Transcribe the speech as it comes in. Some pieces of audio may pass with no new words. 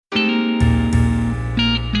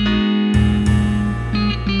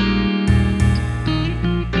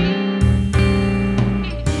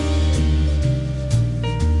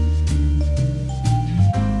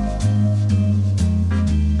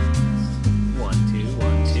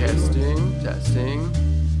Testing.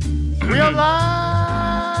 Real live!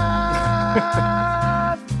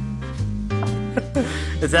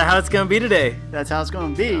 Is that how it's going to be today? That's how it's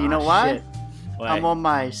going to be. You know Oh, why? shit. Why? I'm on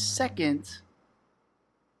my second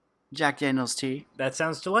Jack Daniel's tea. That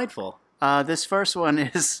sounds delightful. This first one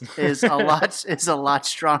is a lot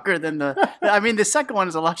stronger than the. I mean, the second one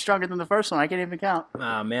is a lot stronger than the first one. I can't even count.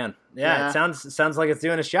 Oh man, yeah. Yeah. It sounds like it's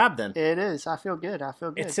doing its job then. It is. I feel good.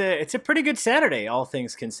 It's a pretty good Saturday, all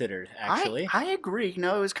things considered. Actually, I agree. You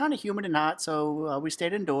know, it was kind of humid and hot, so we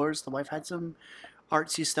stayed indoors. The wife had some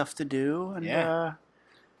artsy stuff to do, and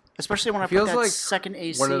especially when I put Feels that like second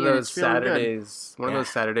AC. One of and those it's feeling good. Saturdays. One of those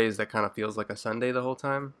Saturdays that kind of feels like a Sunday the whole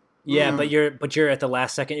time. yeah. But you're at the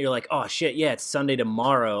last second. You're like, oh shit, yeah, it's Sunday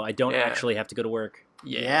tomorrow. I don't Yeah. actually have to go to work.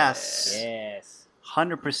 Yes. Yes.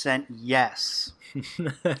 100% yes.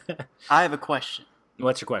 I have a question.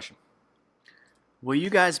 What's your question? Will you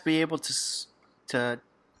guys be able to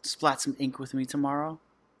splat some ink with me tomorrow?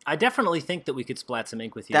 I definitely think that we could splat some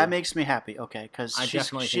ink with you. That makes me happy. Okay, because I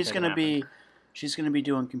definitely think she's that gonna can be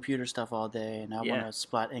doing computer stuff all day, and I Yeah. want to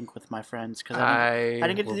splat ink with my friends because I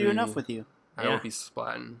didn't get to do enough with you. I Yeah. will be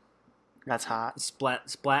splatting. That's hot.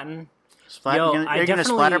 Splatting. Splat. Yo, you're I gonna definitely-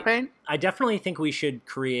 splatter paint? I definitely think we should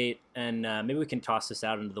create, and maybe we can toss this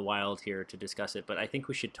out into the wild here to discuss it, but I think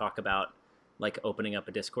we should talk about like opening up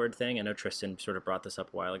a Discord thing. I know Tristan sort of brought this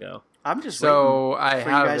up a while ago. I'm just So waiting I for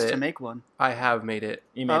have you guys it. to make one. I have made it.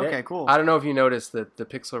 You made Okay, it? cool. I don't know if you noticed that the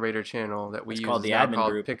Pixel Raider channel that we It's use called is the now admin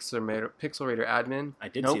called group. Pixel Raider Admin. I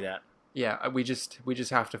did Nope. see that. Yeah, we just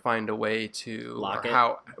have to find a way to Lock or it?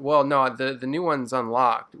 How? Well, no, the new one's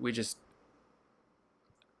unlocked. We just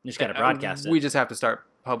You just got to broadcast it. We just have to start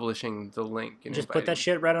publishing the link. And Just put that inviting-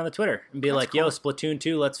 shit right on the Twitter and be That's like, yo, cool. Splatoon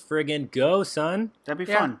 2, let's friggin' go, son. That'd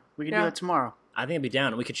be Yeah. fun. We can do Yeah. that tomorrow. I think I'd be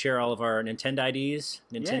down. We could share all of our Nintendo IDs.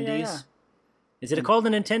 Nintendies. yeah. Is it called a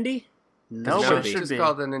Nintendo? No, It but should it be. should It's be.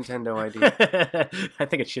 called the Nintendo ID. I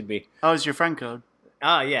think it should be. Oh, it's your friend code.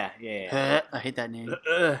 Oh, yeah. I hate that name.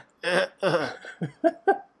 Ugh.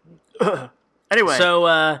 Anyway,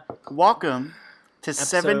 So, welcome to Episode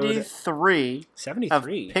 73 of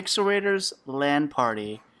 73. Pixel Raiders LAN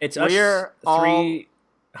Party. It's us We're all three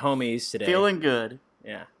homies today. feeling good.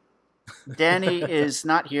 Yeah. Danny is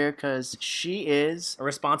not here because she is A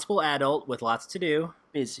responsible adult with lots to do.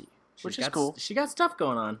 busy, which She's is got- cool. She got stuff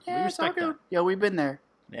going on. We Yeah, it's all respect good. that. Yeah, we've been there.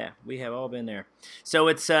 Yeah, we have all been there. So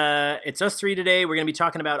it's us three today. We're going to be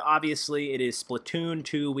talking about, obviously, it is Splatoon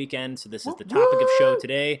 2 weekend, so this is the topic of show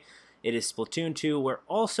today. It is Splatoon 2. We're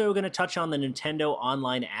also going to touch on the Nintendo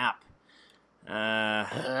Online app,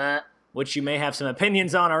 which you may have some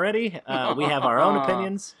opinions on already. We have our own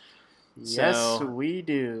opinions. Yes, So- we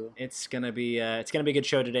do. It's gonna be a good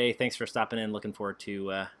show today. Thanks for stopping in. Looking forward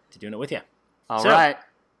to doing it with you. All So- right,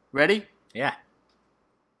 ready? Yeah.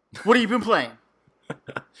 What have you been playing?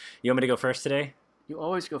 You want me to go first today? You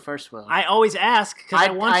always go first, Will. I always ask because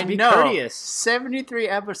I want to be know. courteous. 73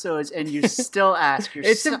 episodes, and you still ask.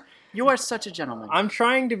 You are such a gentleman. I'm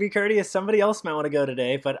trying to be courteous. Somebody else might want to go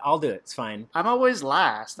today, but I'll do it. It's fine. I'm always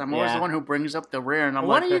last. I'm always Yeah. the one who brings up the rear, and I'm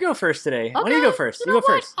Why like, don't you go first today? Why Okay, don't you go first? You You know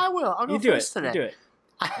go what? first. I will. I'll go You do first it. today. You do it.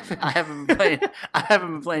 I haven't been playing. I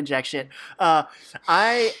haven't been playing jack shit.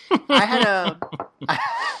 I had.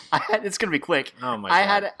 It's gonna be quick. Oh my I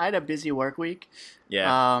god. had a busy work week.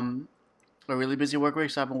 Yeah. A really busy work week,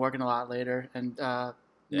 so I've been working a lot later. And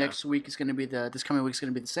next week is gonna be this coming week is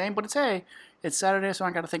gonna be the same. But it's Saturday, so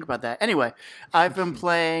I got to think about that. Anyway, I've been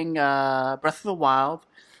playing Breath of the Wild.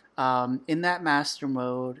 In that master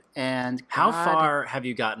mode, and How God- far have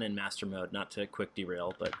you gotten in master mode? Not to quick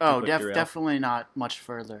derail, but to Oh, quick derail. definitely not much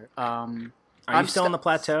further. Are I'm you still on the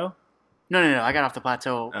plateau? No. I got off the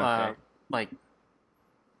plateau Okay. like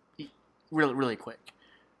really quick.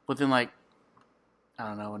 Within like I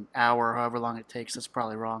don't know, an hour, however long it takes. That's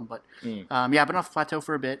probably wrong, but Mm. yeah, I've been off the plateau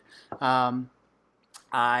for a bit.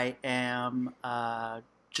 I am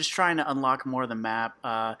just trying to unlock more of the map.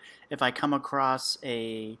 If I come across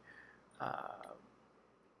a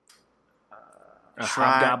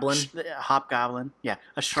hobgoblin? Hobgoblin, yeah,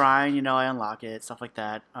 a shrine. I unlock it, stuff like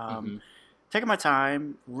that. Mhm. Taking my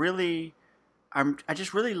time. Really, I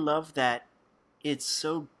just really love that it's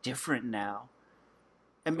so different now.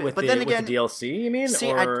 And, With but the, then with again, the DLC, you mean?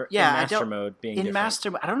 see, or yeah, in I master don't- mode being in different?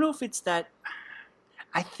 master, I don't know if it's that.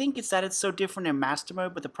 I think it's that it's so different in master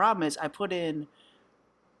mode, but the problem is I put in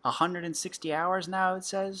 160 hours now. It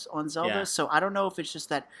says on Zelda, Yeah. so I don't know if it's just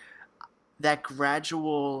that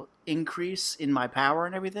gradual increase in my power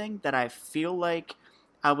and everything that I feel like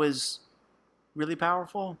I was really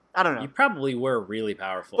powerful. I don't know. You probably were really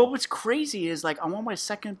powerful. But what's crazy is I'm on my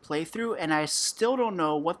second playthrough and I still don't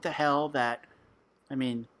know what the hell that. I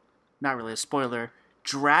mean, not really a spoiler,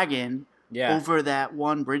 dragon Yeah. over that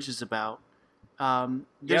one bridge is about. There's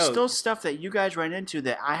Yo. still stuff that you guys run into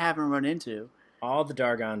that I haven't run into, All the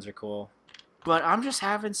Dargons are cool. but I'm just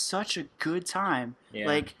having such a good time. Yeah.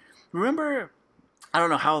 Like, remember, I don't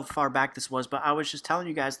know how far back this was, but I was just telling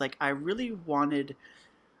you guys, like, I really wanted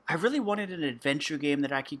an adventure game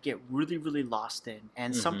that I could get really, really lost in,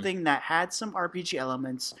 and something that had some RPG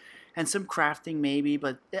elements and some crafting maybe.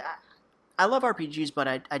 But I love RPGs, but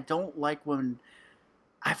I don't like when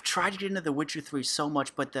I've tried to get into The Witcher 3 so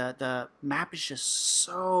much, but the map is just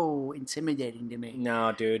so intimidating to me.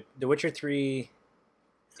 No, dude. The Witcher 3...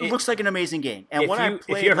 It looks like an amazing game, and what I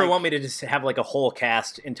played, if you ever like, want me to just have like a whole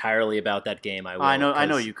cast entirely about that game, I will. I know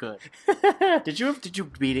 'cause- you could. Did you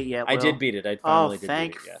beat it yet, I Will? did beat it. I Oh, finally did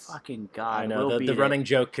thank beat it, yes. fucking God! I know. Will The beat running it.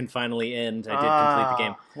 joke can finally end. I did complete the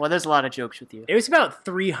game. Well, there's a lot of jokes with you. It was about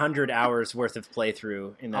 300 hours worth of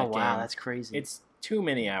playthrough in that Oh game. wow, that's crazy. It's too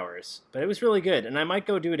many hours, but it was really good, and I might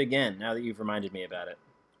go do it again now that you've reminded me about it.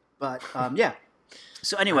 But yeah.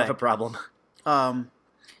 So I anyway, have a problem.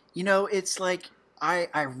 it's like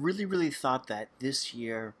I really, really thought that this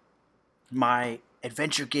year my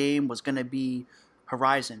adventure game was gonna be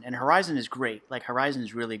Horizon, and Horizon is great. Like, Horizon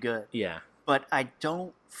is really good, Yeah. but I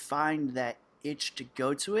don't find that itch to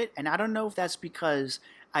go to it, and I don't know if that's because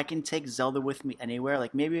I can take Zelda with me anywhere.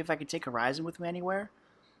 Like, maybe if I could take Horizon with me anywhere,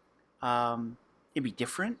 it'd be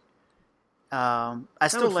different. I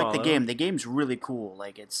still would like the follow. game. The game's really cool.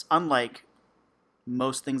 Like, it's unlike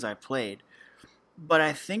most things I've played. But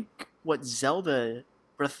I think what Zelda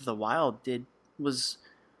Breath of the Wild did was,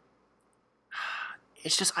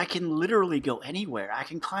 it's just, I can literally go anywhere. I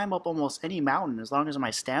can climb up almost any mountain as long as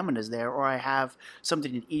my stamina is there, or I have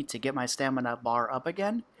something to eat to get my stamina bar up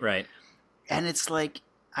again. Right. And it's like,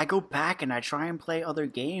 I go back and I try and play other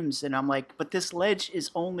games, and I'm like, but this ledge is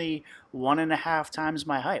only 1.5 times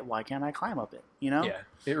my height. Why can't I climb up it? You know? Yeah,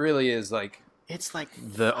 it really is like It's like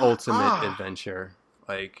the ultimate ah. adventure.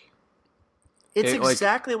 Like, It's It, like-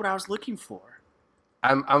 exactly what I was looking for.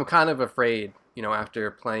 I'm kind of afraid, after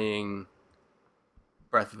playing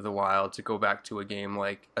Breath of the Wild, to go back to a game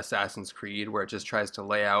like Assassin's Creed, where it just tries to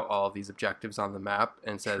lay out all of these objectives on the map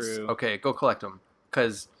and says, True. okay, go collect them.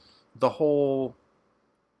 Because the whole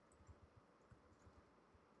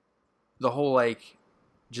like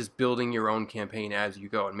just building your own campaign as you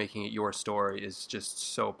go and making it your story is just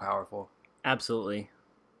so powerful. Absolutely.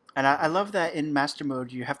 And I love that in Master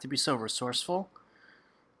Mode you have to be so resourceful.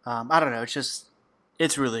 I don't know.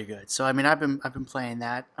 It's really good. So I mean, I've been playing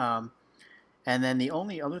that. And then the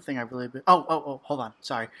only other thing I've really been hold on,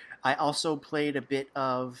 sorry. I also played a bit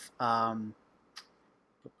of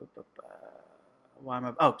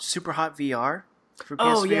Super Hot VR for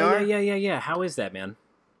Oh, PSVR. yeah. How is that, man?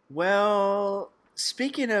 Well,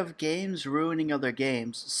 speaking of games ruining other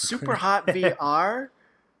games, Super Hot VR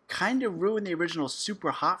kind of ruined the original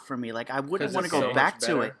Super Hot for me. Like, I wouldn't 'Cause want to it's go so back much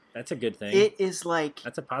to better. it. That's a good thing. It is like,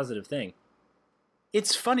 That's a positive thing.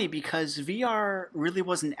 it's funny because VR really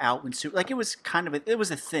wasn't out when Super, like, it was kind of it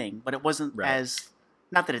was a thing, but it wasn't Right. as,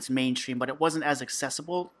 not that it's mainstream, but it wasn't as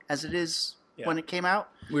accessible as it is Yeah. when it came out.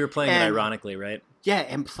 We were playing it And- ironically, right? Yeah,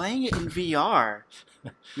 and playing it in VR.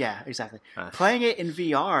 Yeah, exactly. Playing it in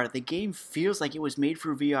VR, the game feels like it was made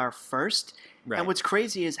for VR first. Right. And what's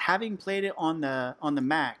crazy is, having played it on the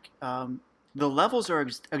Mac, the levels are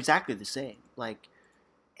exactly the same. Like,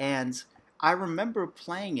 and I remember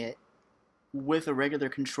playing it with a regular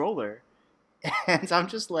controller, and I'm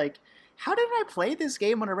just like, how did I play this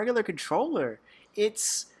game on a regular controller?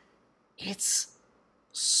 It's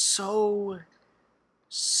so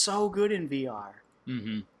good in VR.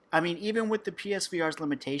 Mm-hmm. I mean, even with the PSVR's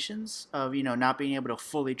limitations of, not being able to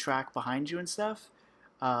fully track behind you and stuff.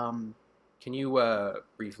 Can you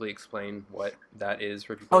briefly explain what that is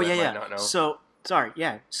for people Oh, that yeah, might yeah. not know?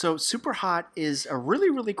 So Super Hot is a really,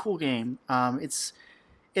 really cool game. It's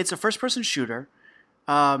a first-person shooter.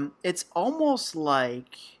 It's almost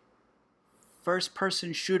like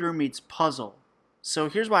first-person shooter meets puzzle. So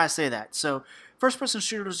here's why I say that. So first-person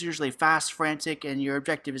shooters are usually fast, frantic, and your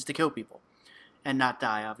objective is to kill people and not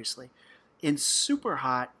die, obviously. In Super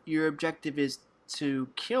Hot, your objective is to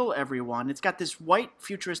kill everyone. It's got this white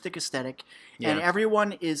futuristic aesthetic, and Yeah.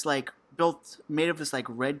 everyone is like made of this like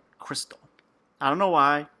red crystal. I don't know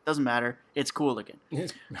why. Doesn't matter. It's cool looking.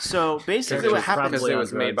 So basically, Because what it's happens? Because probably it on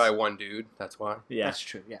was made drugs. by one dude. That's why. Yeah. That's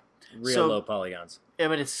true. Yeah. Real So- low polygons. Yeah,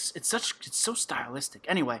 but it's so stylistic.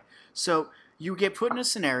 Anyway, so you get put in a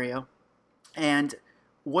scenario, and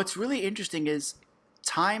what's really interesting is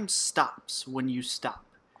time stops when you stop.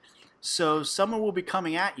 So someone will be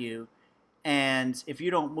coming at you, and if you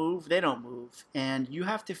don't move, they don't move, and you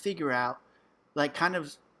have to figure out, like, kind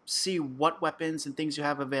of see what weapons and things you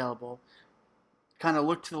have available. Kind of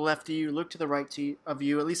look to the left of you, look to the right of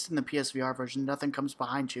you. At least in the PSVR version, nothing comes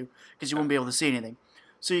behind you because you won't be able to see anything.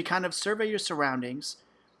 So you kind of survey your surroundings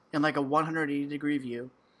in like a 180-degree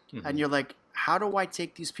view, and you're like, how do I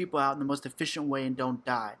take these people out in the most efficient way and don't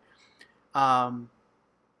die?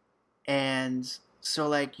 And so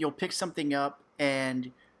like you'll pick something up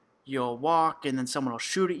and you'll walk, and then someone will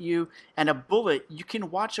shoot at you, and you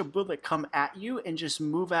can watch a bullet come at you and just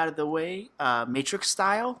move out of the way, Matrix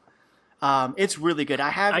style. It's really good.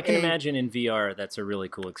 I can imagine in VR that's a really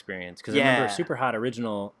cool experience, because I remember Super Hot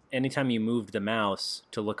Original, anytime you moved the mouse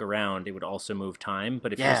to look around, it would also move time.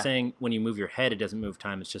 But if you're saying when you move your head, it doesn't move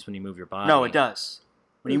time, it's just when you move your body. No, it does.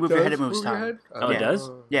 When you move your head, it moves time. Oh, it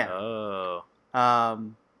does? Yeah. Oh.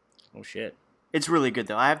 Oh, shit. It's really good,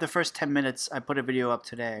 though. I have the first 10 minutes. I put a video up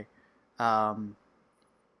today.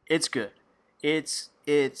 It's good.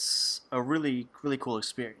 It's a really, really cool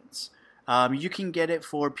experience. You can get it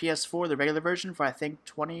for PS4, the regular version, for I think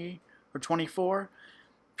 $20 or $24.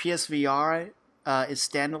 PSVR is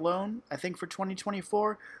standalone, I think, for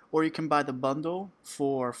 $20-24, or you can buy the bundle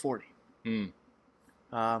for $40.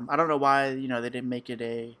 I don't know why they didn't make it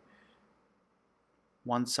a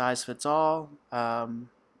one size fits all.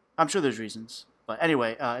 I'm sure there's reasons, but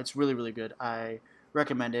anyway, it's really, really good. I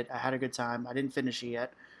recommend it. I had a good time. I didn't finish it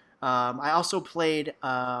yet. I also played.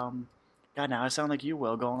 God, now I sound like you,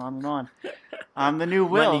 Will, going on and on. I'm the new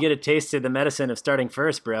Will. Letting you get a taste of the medicine of starting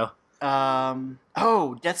first, bro.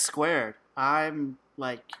 Death Squared. I'm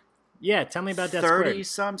like... Yeah, tell me about Death Squared.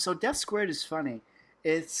 30-some. So Death Squared is funny.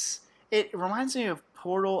 It reminds me of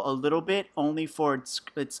Portal a little bit, only for it's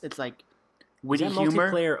like witty humor. Is that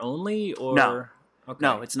multiplayer only, or... No. Okay.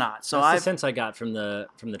 No, it's not. So that's the sense I got from the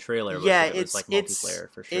trailer. Yeah, it was like multiplayer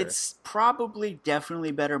for sure. It's probably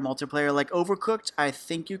definitely better multiplayer. Like Overcooked, I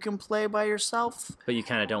think you can play by yourself. But you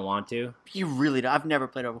kind of don't want to. You really don't. I've never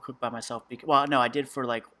played Overcooked by myself. Well, no, I did for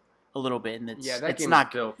like a little bit, and it's game not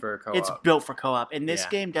is built for co-op. It's built for co-op. In this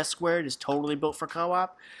game, Death Squared is totally built for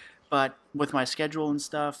co-op. But with my schedule and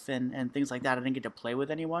stuff and things like that, I didn't get to play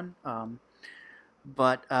with anyone.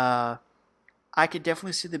 I could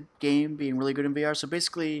definitely see the game being really good in VR. So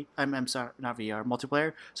basically, I'm sorry, not VR,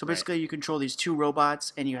 multiplayer. So basically, you control these two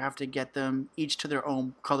robots, and you have to get them each to their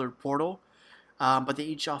own colored portal. But they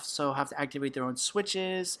each also have to activate their own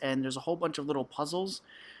switches, and there's a whole bunch of little puzzles.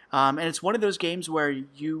 And it's one of those games where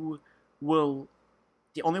the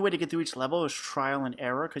only way to get through each level is trial and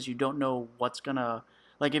error, because you don't know what's gonna,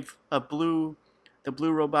 like if the blue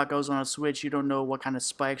robot goes on a switch, you don't know what kind of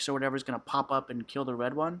spikes or whatever is gonna pop up and kill the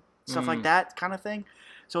red one. Stuff like that kind of thing.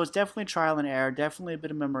 So it's definitely trial and error, definitely a bit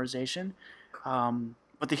of memorization.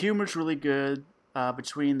 But the humor's really good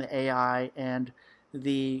between the AI and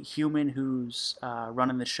the human who's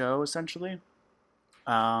running the show, essentially.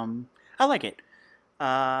 I like it.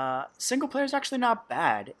 Single player is actually not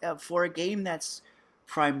bad. For a game that's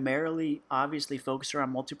primarily, obviously, focused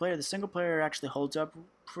around multiplayer, the single player actually holds up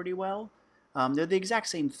pretty well. They're the exact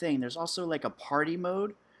same thing. There's also like a party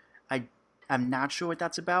mode. I'm not sure what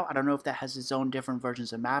that's about. I don't know if that has its own different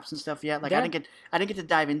versions of maps and stuff yet. Like I didn't get to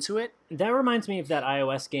dive into it. That reminds me of that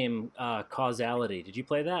iOS game, Causality. Did you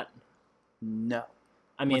play that? No.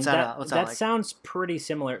 I mean, what's that like? Sounds pretty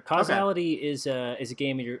similar. Causality is a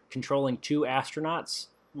game where you're controlling two astronauts,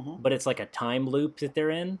 but it's like a time loop that they're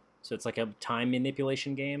in. So it's like a time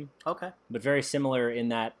manipulation game. Okay. But very similar in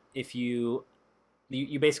that if you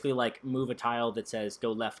basically like move a tile that says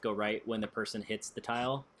go left, go right when the person hits the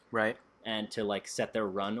tile. Right. And to like set their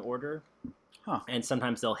run order. Huh. And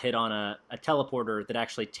sometimes they'll hit on a teleporter that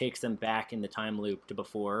actually takes them back in the time loop to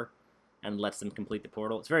before and lets them complete the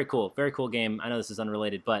portal. It's very cool game. I know this is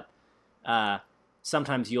unrelated, but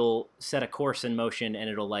sometimes you'll set a course in motion and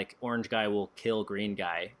it'll like orange guy will kill green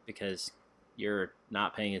guy because you're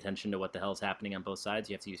not paying attention to what the hell's happening on both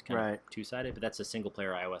sides. You have to use kind of two-sided, but that's a single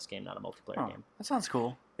player iOS game, not a multiplayer game. That sounds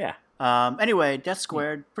cool. Yeah. Anyway, Death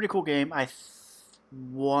Squared, pretty cool game. I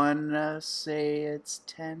wanna say it's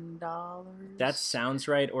 $10. That sounds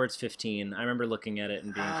right, or it's 15. I remember looking at it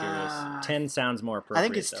and being curious. 10 sounds more appropriate. I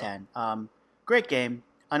think it's 10. Great game.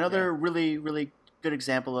 Another really, really good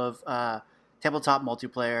example of tabletop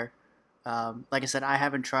multiplayer. Like I said, I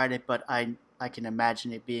haven't tried it, but I can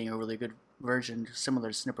imagine it being a really good version,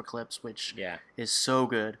 similar to Snipper Clips, which is so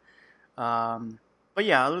good. But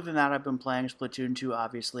yeah, other than that, I've been playing Splatoon 2,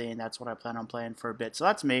 obviously, and that's what I plan on playing for a bit. So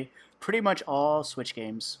that's me. Pretty much all Switch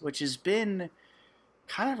games, which has been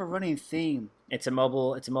kind of a running theme. It's a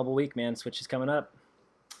mobile week, man. Switch is coming up.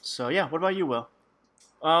 So yeah, what about you, Will?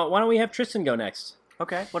 Why don't we have Tristan go next?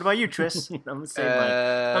 Okay. What about you, Tris? I'm gonna save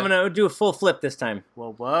mine. I'm gonna do a full flip this time.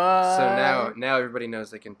 Well, what? So now everybody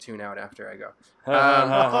knows they can tune out after I go.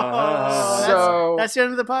 Oh, that's the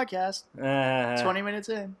end of the podcast. 20 minutes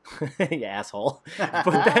in. You asshole.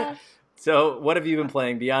 So, what have you been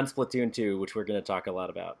playing beyond Splatoon 2, which we're going to talk a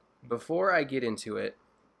lot about? Before I get into it,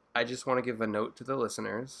 I just want to give a note to the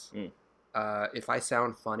listeners. If I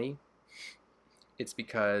sound funny, it's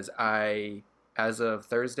because I, as of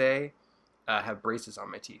Thursday, have braces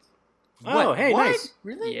on my teeth. Oh, hey, what? nice.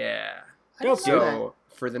 Really? Yeah. Dope. So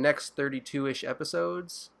for the next 32-ish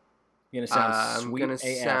episodes, You're going to sound I'm sweet gonna AF.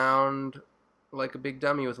 sound like a big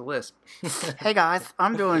dummy with a lisp. Hey guys,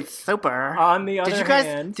 I'm doing super. On the other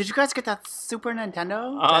hand... Did you guys get that Super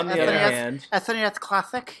Nintendo? On the other hand... SNES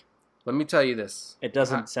Classic? Let me tell you this. It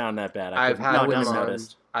doesn't sound that bad. I've had them on.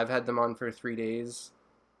 noticed. I've had them on for 3 days,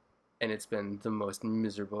 and it's been the most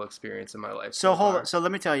miserable experience in my life. So hold far. on. So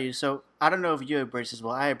let me tell you. So I don't know if you have braces.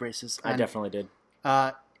 Well, I have braces. I definitely did.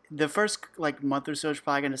 The first month or so is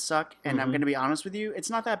probably gonna suck, and I'm gonna be honest with you. It's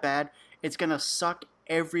not that bad. It's gonna suck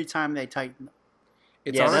every time they tighten.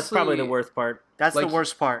 It's honestly, honestly, that's probably the worst part. That's like, the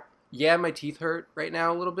worst part. Yeah, my teeth hurt right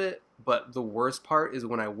now a little bit, but the worst part is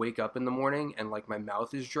when I wake up in the morning and like my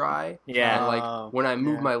mouth is dry. Yeah. And like when I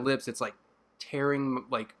move yeah. my lips, it's like tearing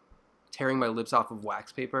my lips off of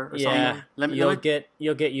wax paper or Yeah, something. you'll get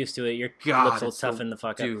used to it. Your lips will it's toughen the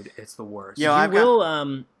fuck up. Dude, it's the worst. Yo,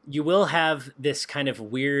 You will have this kind of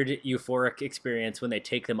weird euphoric experience when they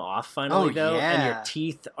take them off finally, though, and your yeah.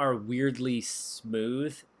 teeth are weirdly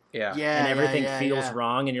smooth. Yeah. And everything feels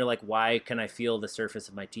wrong, and you're like, why can I feel the surface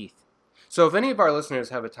of my teeth? So if any of our listeners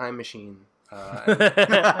have a time machine,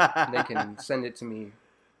 they can send it to me.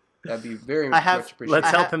 That'd be very much appreciated.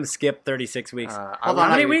 Let's help him skip 36 weeks. Hold on,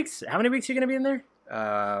 How many weeks? How many weeks are you going to be in there?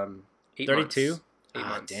 8 32? months. 8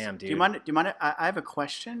 months. Damn, dude. Do you mind? I have a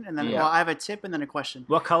question, and then Yeah. I have a tip, and then a question.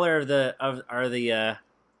 What color are the?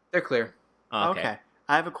 They're clear. Oh, okay.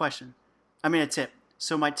 I have a question. I mean, a tip.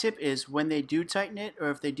 So my tip is when they do tighten it, or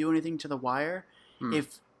if they do anything to the wire,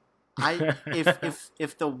 if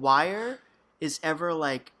the wire is ever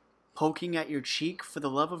like poking at your cheek, for the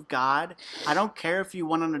love of God, I don't care if you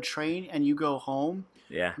went on a train and you go home.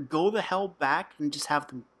 Yeah. Go the hell back and just have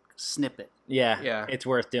them snip it. Yeah. It's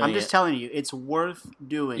worth doing. I'm just telling you, it's worth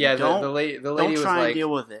doing. Yeah, don't the lady don't was try like, and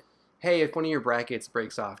deal with it. "Hey, if one of your brackets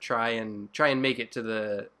breaks off, try and make it to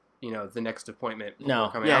the the next appointment." No.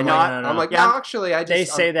 coming. Yeah, I'm no, like, I'm like, Yeah, no, actually, They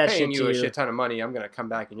say I'm that paying shit you to a you. shit ton of money. I'm gonna come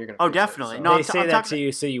back and you're gonna. Oh, fix it, definitely. so. No, They say I'm that talking- to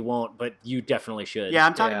you so you won't, but you definitely should. Yeah,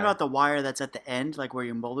 I'm talking Yeah. about the wire that's at the end, like where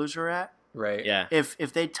your molars are at. Right. Yeah. If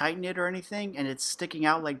they tighten it or anything and it's sticking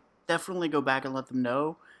out, like definitely go back and let them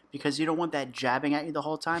know, because you don't want that jabbing at you the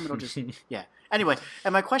whole time. It'll just yeah. Anyway,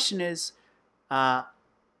 and my question is,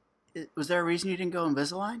 was there a reason you didn't go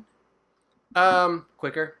Invisalign?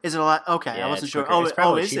 Quicker. Is it a lot? Okay, Yeah, I wasn't it's sure. quicker. It's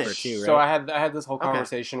probably is cheaper it? too, right? So I had this whole Okay.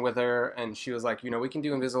 conversation with her, and she was like, we can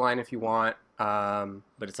do Invisalign if you want.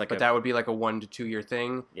 But it's like But that would be like a 1 to 2 year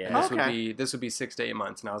thing. Yeah. And Okay. this would be 6 to 8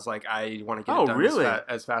 months. And I was like, I want to get Oh, it done really?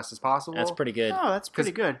 as fast as possible. That's pretty good. Oh, that's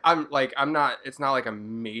pretty good. It's not like a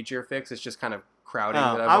major fix. It's just kind of crowding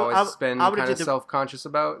Oh, that I've always been I would've kind of did the- self-conscious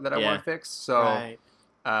about that I Yeah. want to fix. So Right.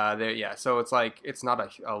 so it's like it's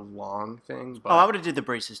not a long thing. But Oh, I would have did the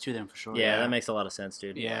braces too then for sure. Yeah, that makes a lot of sense,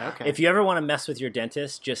 dude. yeah. Okay. If you ever want to mess with your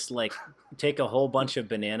dentist, just like take a whole bunch of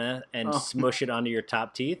banana and Oh. smush it onto your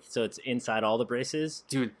top teeth so it's inside all the braces,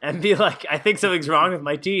 Dude, and be like, I think something's wrong with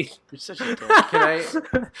my teeth. You're such a dick.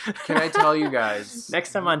 can I tell you guys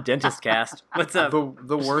Next time on Dentist Cast, what's up?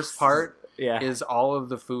 the worst part Yeah, is all of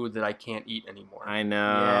the food that I can't eat anymore. I know.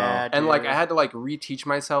 Yeah, And like dude. I had to like reteach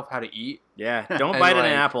myself how to eat. Yeah, don't And, bite an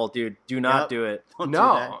like- apple, dude. Do not Yep. do it. Don't do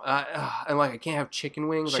No, that. and like I can't have chicken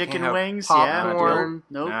wings. I Chicken can't have wings, popcorn.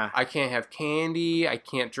 yeah. Nope. Nah. I can't have candy. I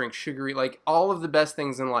can't drink sugary. Like all of the best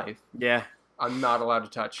things in life, Yeah, I'm not allowed to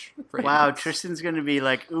touch. For 8 Wow, months. Tristan's gonna be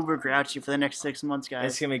like uber grouchy for the next 6 months, it's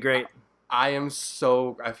guys. gonna be great. I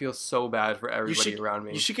feel so bad for everybody around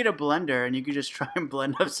me. You should get a blender and you could just try and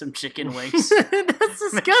blend up some chicken wings. That's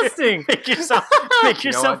disgusting. make yourself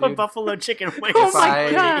You know what, a dude? buffalo chicken wing. Oh If my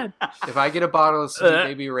I- god. If I get a bottle of Sweet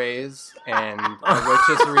Baby Ray's and a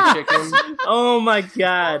rotisserie chicken, Oh my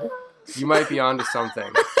god. you might be onto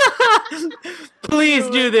something. Please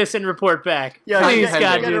do this and report back. Yeah, Please, you gotta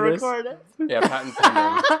God, gotta do this. record it. Yeah, patent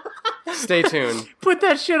pending. Stay tuned. Put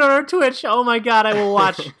that shit on our Twitch. Oh my god, I will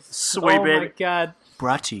watch. Sweet Oh baby. my god.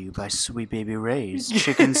 Brought to you by Sweet Baby Ray's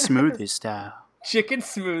chicken smoothie style. Chicken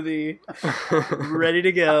smoothie. Ready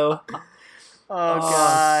to go. Oh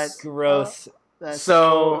god, Gross. that's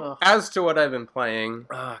So, as to what I've been playing,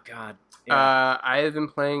 Oh god. Yeah. I have been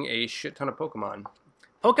playing a shit ton of Pokemon.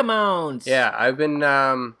 Pokemon's. Yeah, I've been.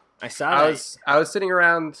 I saw that. I was sitting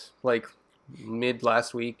around like mid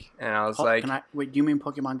last week, and I was like, wait, do you mean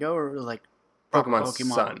Pokemon Go or like Pokemon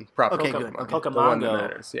Pokemon? Sun, proper Okay, Pokemon, good. Pokemon the one Go. that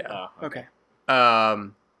matters. Yeah. Oh, Okay.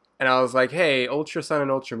 And I was like, hey, Ultra Sun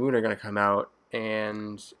and Ultra Moon are gonna come out,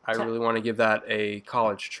 and I really want to give that a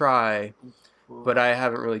college try, but I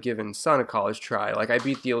haven't really given Sun a college try. Like I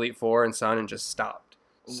beat the Elite Four in Sun and just stopped.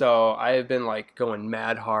 So I have been like going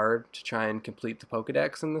mad hard to try and complete the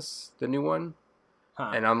Pokedex in the new one,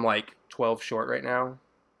 and I'm like 12 short right now.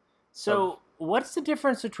 So what's the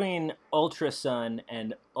difference between Ultra Sun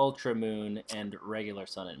and Ultra Moon and regular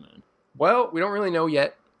Sun and Moon? Well, we don't really know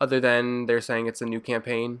yet, other than they're saying it's a new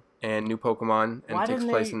campaign and new Pokemon, and it takes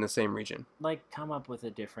place in the same region. Like, come up with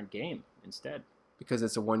a different game instead? Because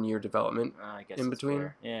it's a 1-year development I guess in between.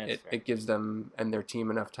 Fair. Yeah, it gives them and their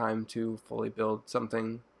team enough time to fully build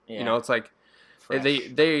something. Yeah. You know, it's like Fresh.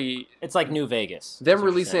 It's like New Vegas. Them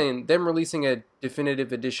releasing a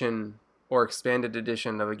definitive edition or expanded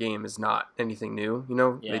edition of a game is not anything new. You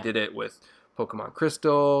know, They did it with Pokemon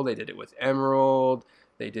Crystal. They did it with Emerald.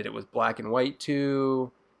 They did it with Black and White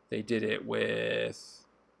 2. They did it with...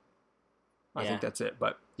 I think that's it.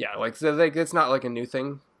 But yeah, like so it's not like a new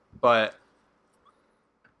thing. But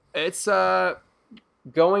it's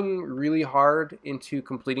going really hard into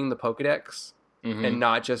completing the Pokedex and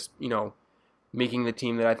not just, making the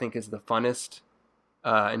team that I think is the funnest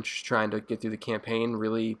and just trying to get through the campaign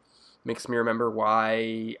really makes me remember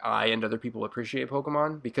why I and other people appreciate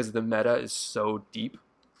Pokemon, because the meta is so deep.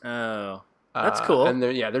 Oh, that's cool. And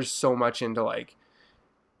there's so much into like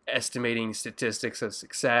estimating statistics of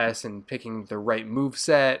success and picking the right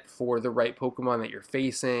moveset for the right Pokemon that you're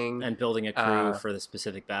facing. And building a crew for the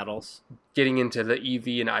specific battles. Getting into the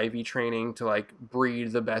EV and IV training to like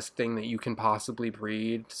breed the best thing that you can possibly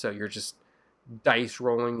breed. So you're just dice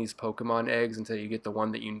rolling these Pokemon eggs until you get the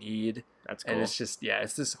one that you need. That's cool. And it's just,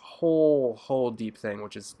 it's this whole deep thing,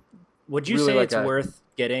 which is... Would you say it's worth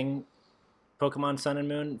getting Pokemon Sun and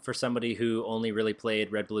Moon for somebody who only really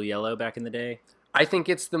played Red, Blue, Yellow back in the day? I think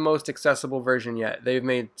it's the most accessible version yet. They've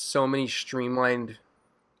made so many streamlined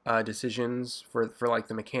decisions for like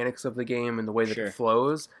the mechanics of the game and the way that it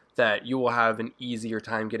flows that you will have an easier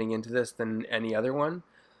time getting into this than any other one.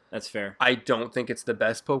 That's fair. I don't think it's the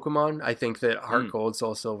best Pokemon. I think that Heart Gold,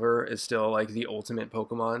 Soul Silver is still like the ultimate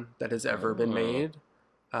Pokemon that has ever been made.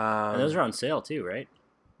 And those are on sale too, right?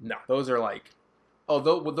 No, those are like...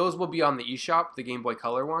 those will be on the eShop, the Game Boy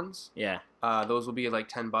Color ones. Yeah. Those will be like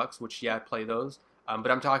 $10, which play those.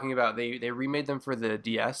 But I'm talking about they remade them for the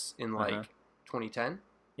DS in like 2010.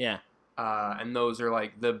 Yeah. And those are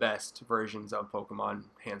like the best versions of Pokemon,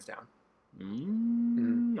 hands down.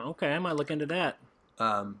 Okay, I might look into that.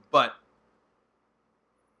 But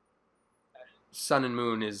Sun and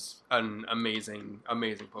Moon is an amazing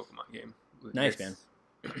Pokemon game. Nice, man.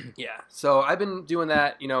 Yeah. So I've been doing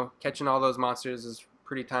that. Catching all those monsters is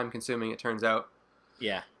pretty time consuming, it turns out.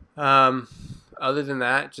 Yeah. Other than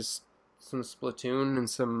that, just some Splatoon and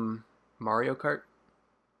some Mario Kart.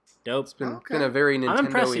 Dope. It's been a very Nintendo-y I'm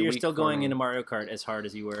impressed that you're still week going into Mario Kart as hard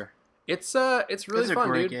as you were. It's really it's fun, a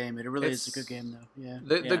great dude. game. It really is a good game, though. Yeah.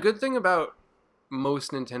 The good thing about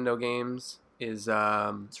most Nintendo games is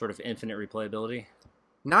sort of infinite replayability.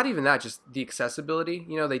 Not even that, just the accessibility.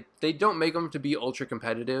 They don't make them to be ultra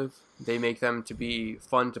competitive. They make them to be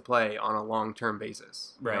fun to play on a long-term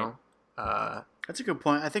basis. Right. That's a good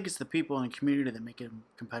point. I think it's the people in the community that make it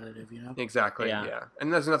competitive, Exactly, yeah.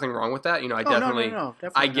 And there's nothing wrong with that. I definitely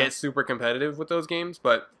get super competitive with those games,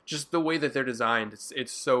 but just the way that they're designed,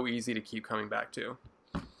 it's so easy to keep coming back to.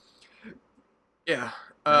 Yeah.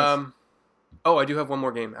 Nice. I do have one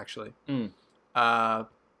more game, actually.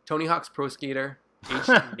 Tony Hawk's Pro Skater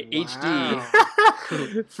HD.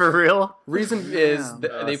 For real? Reason is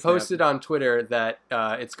they posted on Twitter that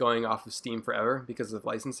it's going off of Steam forever because of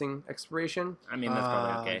licensing expiration. I mean, that's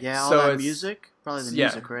probably okay. Yeah, all that music? Probably the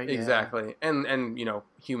music, right? Exactly. And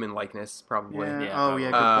human likeness, probably.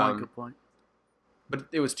 Yeah. Good point. But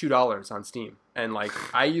it was $2 on Steam. And,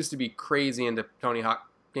 I used to be crazy into Tony Hawk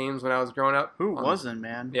games when I was growing up. Who wasn't,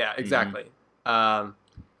 man? Yeah, exactly.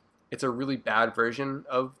 It's a really bad version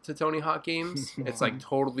of the Tony Hawk games. It's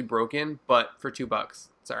totally broken, but for $2,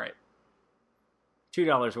 it's all right.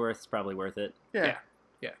 $2 worth is probably worth it. Yeah.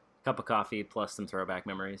 Cup of coffee plus some throwback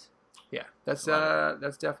memories. Yeah, that's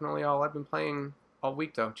definitely all I've been playing all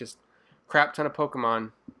week though. Just crap ton of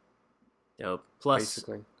Pokemon. Dope. Plus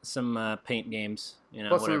basically some paint games.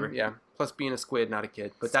 Plus whatever. Plus being a squid, not a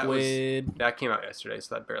kid. But that came out yesterday,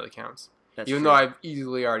 so that barely counts. Even though I've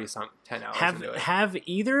easily already sunk 10 hours into it. Have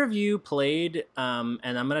either of you played, and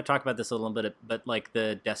I'm going to talk about this a little bit, but like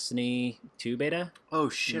the Destiny 2 beta? Oh,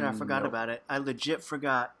 shit, I forgot about it. I legit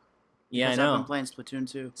forgot. Yeah, I know. I've been playing Splatoon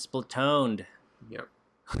 2. Splatooned. Yep.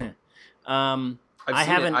 I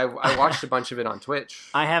haven't. I watched a bunch of it on Twitch.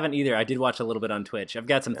 I haven't either. I did watch a little bit on Twitch. I've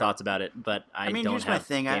got some thoughts about it, but I mean, here's my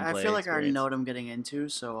thing. I feel like I already know what I'm getting into,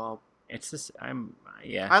 so I'll... It's just,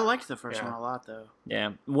 yeah. I liked the first one a lot, though.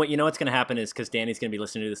 Yeah. What's going to happen is, because Danny's going to be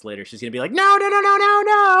listening to this later, she's going to be like, no.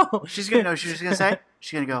 She's going to know. She's going to say,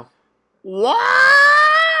 she's going to go,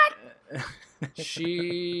 what?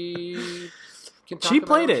 She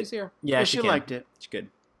played it. She's here. Yeah, she liked it. She's good.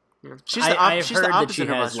 Yeah. She's I've heard the that she opposite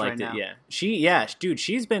of has us liked right it. now. Dude,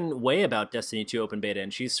 she's been way about Destiny 2 open beta,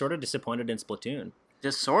 and she's sort of disappointed in Splatoon.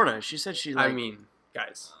 Just sort of. She said she liked...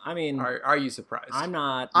 Guys, are you surprised? I'm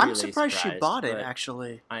not. I'm really surprised she bought it.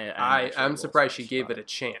 Actually, I'm surprised she gave it a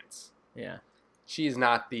chance. Yeah, she's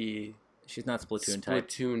not Splatoon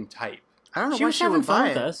type. I don't know she why was she having would fun buy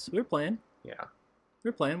with it. us. We were playing. Yeah, we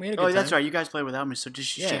were playing. We had a good time. Oh, that's right. You guys played without me. So did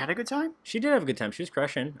she had a good time? She did have a good time. She was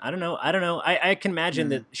crushing. I don't know. I can imagine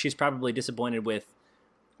that she's probably disappointed with.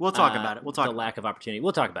 We'll talk about it. We'll talk the lack of opportunity.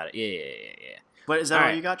 We'll talk about it. Yeah. But is that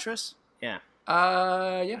all you got, Tris? Yeah.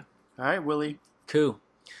 Yeah. All right, Willie. Cool.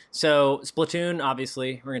 So Splatoon,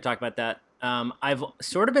 obviously, we're gonna talk about that. I've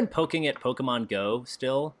sort of been poking at Pokemon Go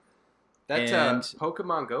still. That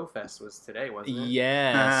Pokemon Go Fest was today, wasn't it?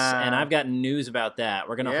 Yes, and I've got news about that.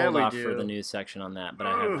 We're gonna hold off for the news section on that, but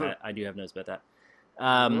I do have news about that.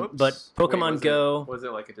 But Pokemon Go was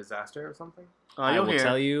it like a disaster or something? I will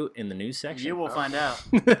tell you in the news section. You will find out.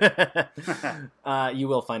 You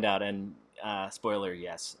will find out, and spoiler,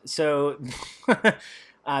 yes. So.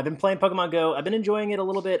 I've been playing Pokemon Go. I've been enjoying it a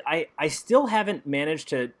little bit. I still haven't managed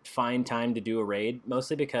to find time to do a raid,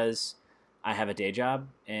 mostly because I have a day job,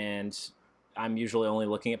 and I'm usually only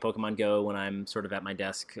looking at Pokemon Go when I'm sort of at my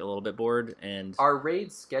desk a little bit bored. And are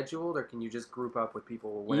raids scheduled, or can you just group up with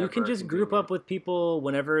people whenever? You can just group up with people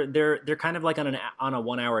whenever. They're kind of like on a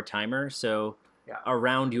 1 hour timer, so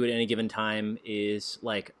around you at any given time is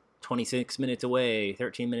like 26 minutes away,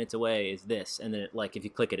 13 minutes away is this, and then if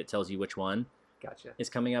you click it, it tells you which one. Gotcha. Is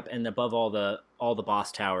coming up, and above all the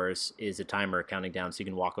boss towers is a timer counting down, so you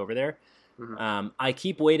can walk over there. Mm-hmm. I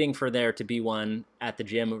keep waiting for there to be one at the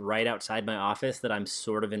gym right outside my office that I'm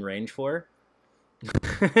sort of in range for,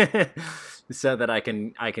 so that I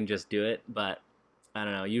can just do it. But I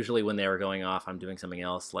don't know. Usually when they were going off, I'm doing something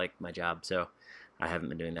else like my job, so I haven't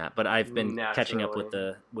been doing that. But I've been catching up with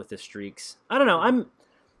the streaks. I don't know.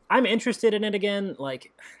 I'm interested in it again.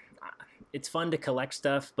 It's fun to collect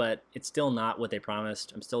stuff, but it's still not what they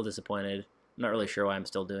promised. I'm still disappointed. I'm not really sure why I'm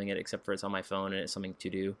still doing it, except for it's on my phone and it's something to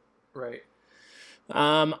do. Right.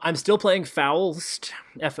 I'm still playing Fowlst,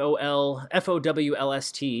 Fowlst, that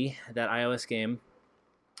iOS game.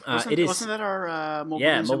 Wasn't that our mobile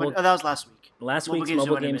games? Mobile, that was last week. Last week's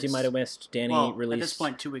mobile games you might have missed. Danny released. At this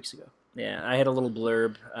point, 2 weeks ago. Yeah, I had a little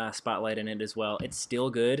blurb spotlight in it as well. It's still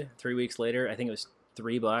good. 3 weeks later, I think it was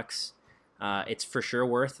 $3. It's for sure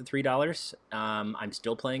worth the $3. I'm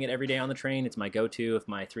still playing it every day on the train. It's my go-to if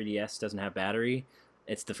my 3DS doesn't have battery.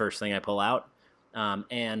 It's the first thing I pull out.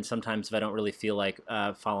 And sometimes if I don't really feel like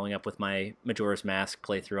following up with my Majora's Mask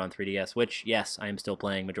playthrough on 3DS, which, yes, I am still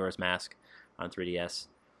playing Majora's Mask on 3DS.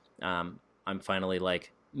 I'm finally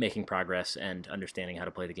making progress and understanding how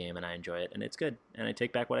to play the game, and I enjoy it, and it's good. And I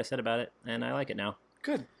take back what I said about it, and I like it now.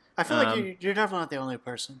 Good. I feel like you're definitely not the only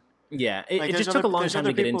person. Yeah, it just took a long time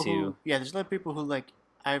to get into. There's other people who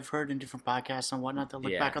I've heard in different podcasts and whatnot that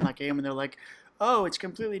look back on that game and they're like, oh, it's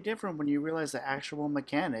completely different when you realize the actual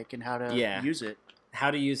mechanic and how to use it. How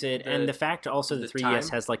to use it, and the fact also the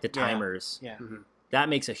 3DS has the timers. Yeah. Mm-hmm. That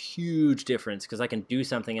makes a huge difference because I can do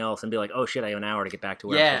something else and be like, oh shit, I have an hour to get back to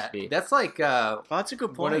where I'm supposed to be. That's that's a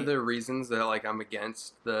good point. One of the reasons that I'm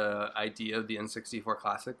against the idea of the N64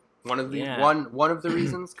 Classic. One of the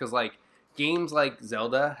reasons, because games like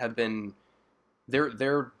Zelda have been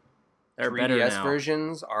their 3DS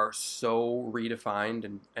versions are so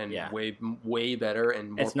redefined and way better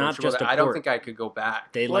and more. It's not just I don't think I could go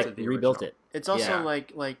back. They rebuilt it. It's also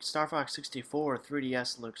like Star Fox 64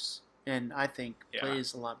 3DS looks and I think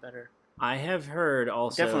plays a lot better. I have heard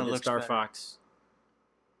also Definitely that Star better. Fox.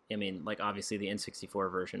 I mean, obviously the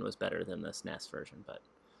N64 version was better than the SNES version, but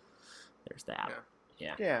there's that.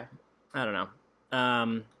 Yeah. I don't know.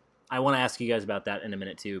 I want to ask you guys about that in a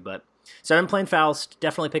minute too, but so I've been playing Faust.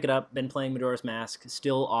 Definitely pick it up. Been playing Majora's Mask.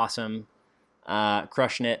 Still awesome.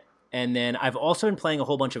 Crushing it. And then I've also been playing a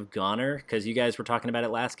whole bunch of Goner because you guys were talking about it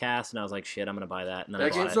last cast, and I was like, shit, I'm going to buy that. And then I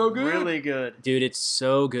That bought game's it. so good. Really good. Dude, it's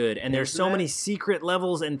so good. And there's so many secret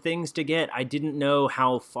levels and things to get. I didn't know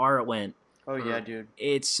how far it went. Oh, yeah, dude.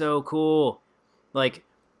 It's so cool. Like,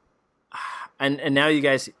 and now you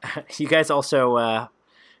guys also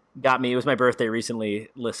got me. It was my birthday recently,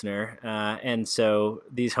 listener. And so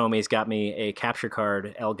these homies got me a capture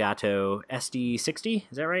card Elgato SD60.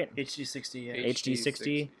 Is that right? HD60, yeah.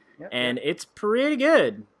 HD60. Yep, and it's pretty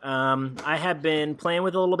good. I have been playing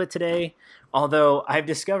with it a little bit today, although I've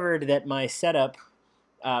discovered that my setup,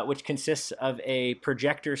 which consists of a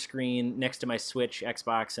projector screen next to my Switch,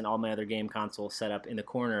 Xbox, and all my other game consoles set up in the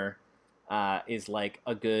corner, is like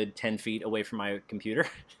a good 10 feet away from my computer.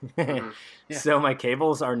 Mm-hmm. Yeah. So my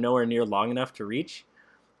cables are nowhere near long enough to reach,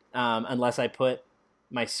 unless I put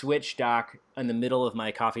my Switch dock in the middle of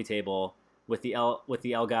my coffee table with the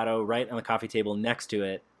Elgato right on the coffee table next to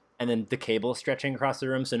it, and then the cable stretching across the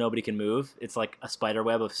room so nobody can move. It's like a spider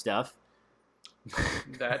web of stuff.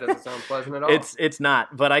 That doesn't sound pleasant at all. It's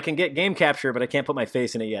not, but I can get game capture, but I can't put my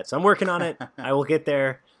face in it yet. So I'm working on it. I will get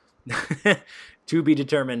there. To be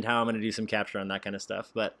determined how I'm going to do some capture on that kind of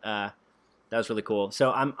stuff. But that was really cool.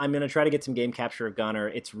 So I'm going to try to get some game capture of Gunner.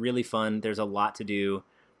 It's really fun. There's a lot to do.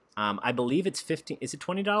 I believe it's $15. Is it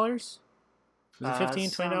 $20? Is it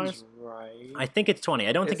 $15, $20? Right. I think it's 20.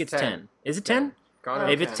 I don't think it's 10. Is it 10?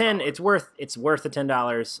 If it's 10, it's worth the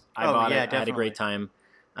 $10. I bought it. Definitely. I had a great time.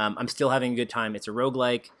 I'm still having a good time. It's a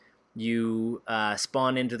roguelike. You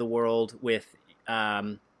spawn into the world with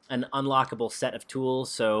an unlockable set of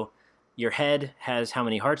tools. So your head has how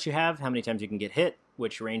many hearts you have, how many times you can get hit,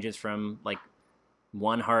 which ranges from like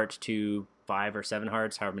 1 heart to 5 or 7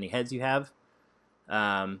 hearts, however many heads you have.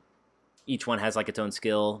 Each one has like its own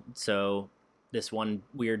skill. So this one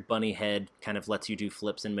weird bunny head kind of lets you do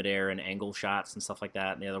flips in midair and angle shots and stuff like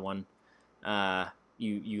that. And the other one,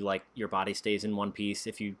 you like your body stays in one piece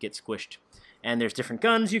if you get squished. And there's different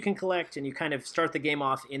guns you can collect, and you kind of start the game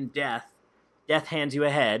off in death. Death hands you a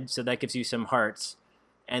head, so that gives you some hearts.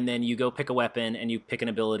 And then you go pick a weapon, and you pick an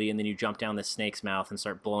ability, and then you jump down the snake's mouth and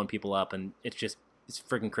start blowing people up. And it's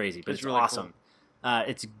freaking crazy, but it's really awesome. Cool.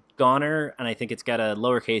 It's Goner, and I think it's got a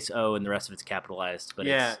lowercase o, and the rest of it's capitalized. But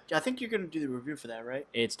yeah, I think you're going to do the review for that, right?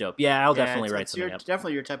 It's dope. Yeah, I'll definitely write something up.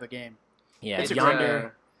 Definitely your type of game. Yeah, It's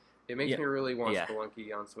Yonder. It makes me really want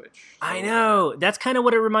Spelunky on Switch. So I know. That's kind of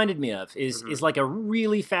what it reminded me of. Is like a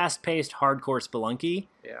really fast-paced, hardcore Spelunky.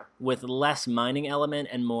 Yeah. With less mining element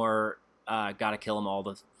and more gotta kill them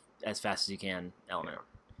all as fast as you can element.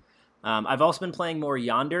 Yeah. I've also been playing more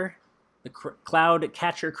Yonder, the Cloud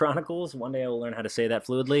Catcher Chronicles. One day I will learn how to say that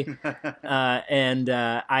fluidly. And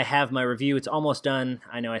I have my review. It's almost done.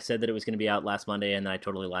 I know I said that it was going to be out last Monday, and then I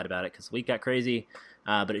totally lied about it because the week got crazy.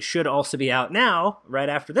 But it should also be out now, right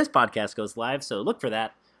after this podcast goes live, so look for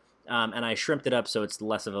that. And I shrimped it up so it's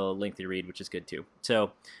less of a lengthy read, which is good too.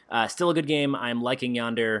 So still a good game. I'm liking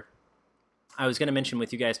Yonder. I was going to mention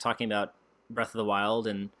with you guys talking about Breath of the Wild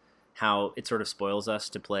and how it sort of spoils us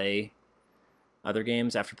to play other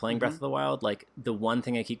games after playing Breath of the Wild. Like, the one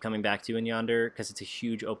thing I keep coming back to in Yonder, because it's a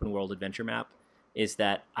huge open world adventure map, is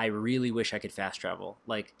that I really wish I could fast travel.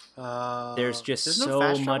 Like, there's no so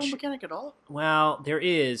fast much travel mechanic at all. Well, there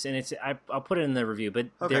is, and I'll put it in the review, but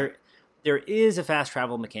there is a fast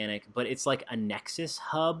travel mechanic, but it's like a Nexus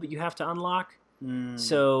hub you have to unlock.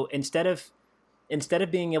 So instead of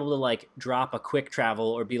being able to like drop a quick travel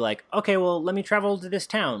or be like, okay, well, let me travel to this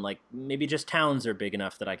town, like maybe just towns are big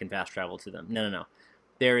enough that I can fast travel to them. No.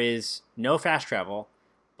 There is no fast travel,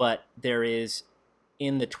 but there is,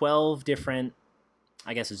 in the 12 different,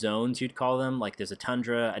 I guess, zones you'd call them, like there's a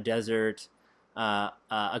tundra, a desert,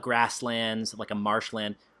 a grasslands, like a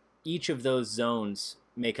marshland. Each of those zones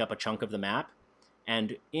make up a chunk of the map,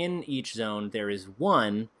 and in each zone there is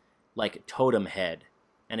one like totem head.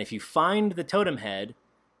 And if you find the totem head,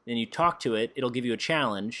 then you talk to it, it'll give you a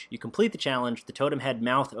challenge. You complete the challenge, the totem head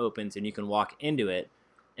mouth opens, and you can walk into it.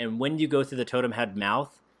 And when you go through the totem head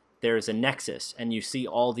mouth, there's a nexus, and you see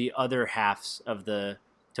all the other halves of the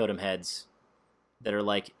totem heads that are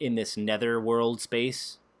like in this nether world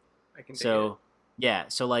space. I can so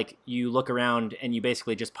like you look around and you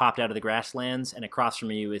basically just popped out of the grasslands, and across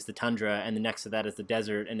from you is the tundra, and the next to that is the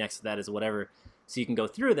desert, and next to that is whatever. So you can go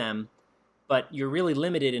through them. But you're really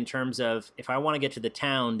limited in terms of, if I want to get to the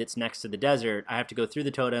town that's next to the desert, I have to go through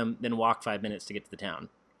the totem, then walk 5 minutes to get to the town.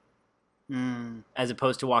 As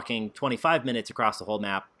opposed to walking 25 minutes across the whole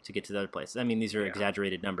map to get to the other place. I mean, these are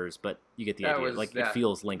exaggerated numbers, but you get the idea. It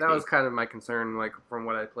feels lengthy. That was kind of my concern, like, from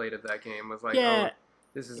what I played of that game, was like,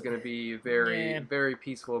 this is going to be very, very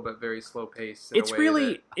peaceful, but very slow paced. It's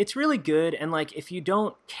really good. And like, if you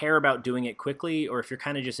don't care about doing it quickly, or if you're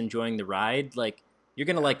kind of just enjoying the ride, like, you're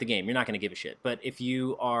going to like the game. You're not going to give a shit. But if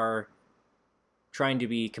you are trying to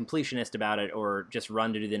be completionist about it, or just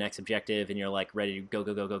run to do the next objective, and you're like ready to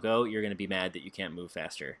go, you're going to be mad that you can't move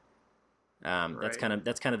faster. Right. That's kind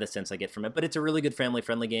of the sense I get from it. But it's a really good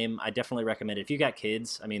family-friendly game. I definitely recommend it. If you got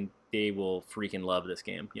kids, I mean, they will freaking love this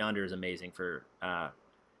game. Yonder is amazing for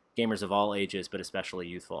gamers of all ages, but especially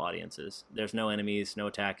youthful audiences. There's no enemies, no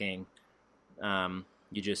attacking.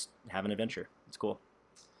 You just have an adventure. It's cool.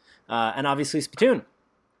 And obviously Splatoon.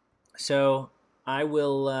 So I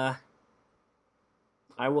will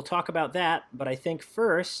talk about that, but I think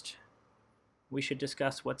first we should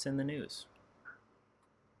discuss what's in the news.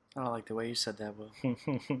 I don't like the way you said that, Will.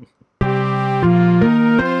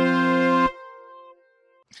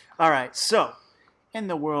 All right, so in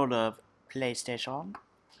the world of PlayStation,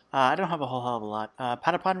 I don't have a whole hell of a lot.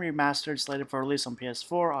 Patapon Remastered slated for release on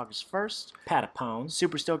PS4 August 1st. Patapon.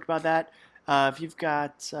 Super stoked about that. If you've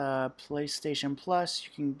got PlayStation Plus,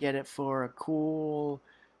 you can get it for a cool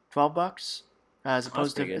 $12 as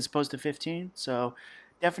opposed to 15. So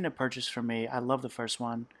definite purchase for me. I love the first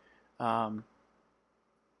one.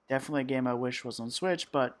 Definitely a game I wish was on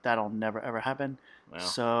Switch, but that'll never ever happen. Wow.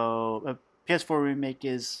 So a PS4 remake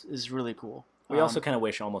is really cool. We also kind of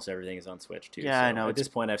wish almost everything is on Switch too. Yeah, so I know. At this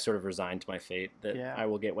point, I've sort of resigned to my fate that I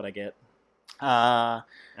will get what I get.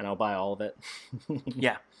 And I'll buy all of it.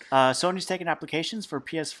 Yeah. Sony's taking applications for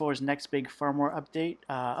PS4's next big firmware update,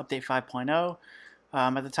 Update 5.0.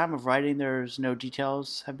 At the time of writing, there's no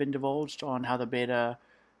details have been divulged on how the beta,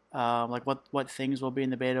 like what things will be in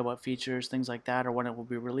the beta, what features, things like that, or when it will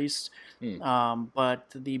be released. But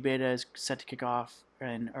the beta is set to kick off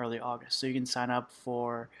in early August, so you can sign up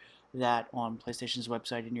for that on PlayStation's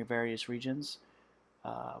website in your various regions,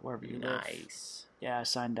 wherever you live. Nice. Yeah, I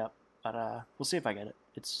signed up, but we'll see if I get it.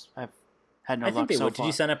 I've had no luck so far. I think they would. Did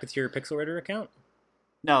you sign up with your Pixel Ritter account?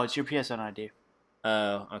 No, it's your PSN ID.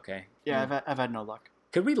 Oh, okay. Yeah, I've had no luck.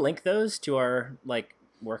 Could we link those to our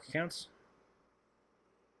work accounts?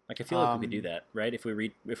 Like, I feel like we could do that, right? If we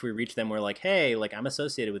reach them, we're like, hey, I'm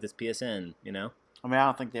associated with this PSN, you know? I mean, I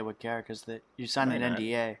don't think they would care because you signed an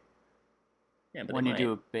NDA. Yeah, but when you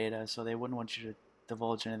do a beta, so they wouldn't want you to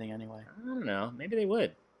divulge anything anyway. I don't know. Maybe they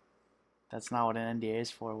would. That's not what an NDA is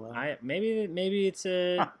for, Will. Maybe it's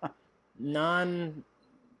a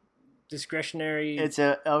non-discretionary. It's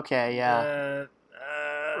okay, yeah.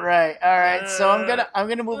 Right. All right. So I'm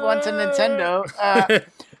gonna move on to Nintendo.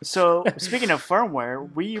 So speaking of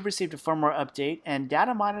firmware, we received a firmware update, and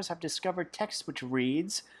data miners have discovered text which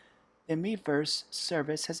reads, "The Miiverse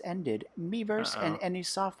service has ended. Miiverse and any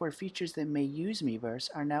software features that may use Miiverse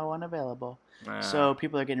are now unavailable." So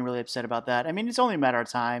people are getting really upset about that. I mean, it's only a matter of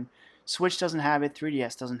time. Switch doesn't have it.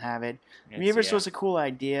 3DS doesn't have it. Miiverse was a cool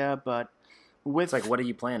idea, but it's like, what are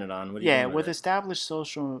you planning on? With established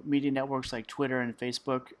social media networks like Twitter and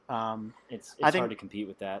Facebook, it's hard to compete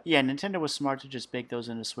with that. Yeah, Nintendo was smart to just bake those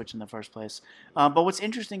into Switch in the first place. But what's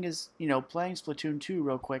interesting is, playing Splatoon 2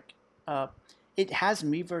 real quick, it has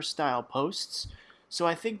Miiverse style posts, so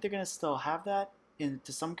I think they're gonna still have that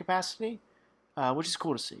to some capacity, which is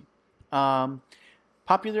cool to see.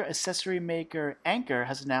 Popular accessory maker Anchor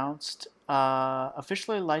has announced an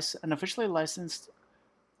officially licensed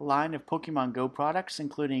line of Pokemon Go products,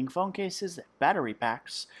 including phone cases, battery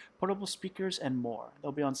packs, portable speakers, and more.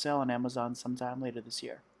 They'll be on sale on Amazon sometime later this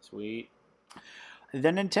year. Sweet. The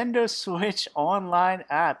Nintendo Switch online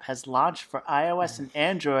app has launched for iOS and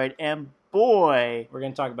Android, and boy, we're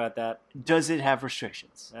going to talk about that. Does it have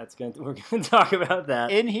restrictions? We're going to talk about that.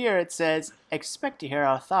 In here it says, expect to hear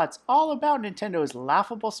our thoughts all about Nintendo's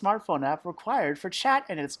laughable smartphone app required for chat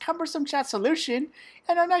and its cumbersome chat solution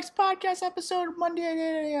in our next podcast episode Monday at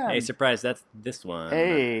 8 a.m. Hey, surprise, that's this one.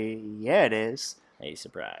 Hey, yeah, it is. Hey,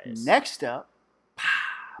 surprise. Next up,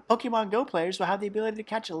 Pokemon Go players will have the ability to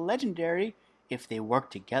catch a legendary if they work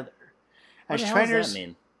together. What the hell does that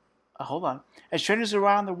mean? Hold on. As trainers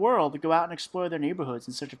around the world go out and explore their neighborhoods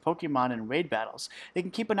in search of Pokemon and raid battles, they can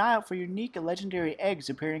keep an eye out for unique legendary eggs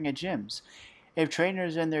appearing at gyms. If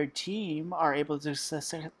trainers and their team are able to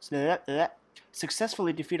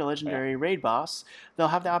successfully defeat a legendary raid boss, they'll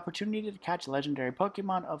have the opportunity to catch legendary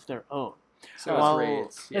Pokemon of their own. So it's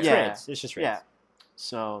raids. It's raids. It's just raids. Yeah.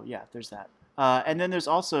 So, yeah, there's that. And then there's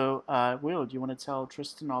also, Will, do you want to tell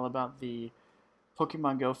Tristan all about the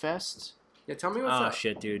Pokemon Go Fest? Yeah, tell me what's up. Oh,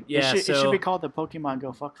 shit, dude. Yeah, it should be called the Pokemon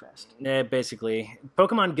Go Fuck Fest. Yeah, basically.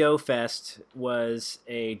 Pokemon Go Fest was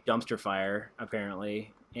a dumpster fire,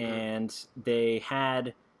 apparently, and they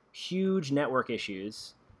had huge network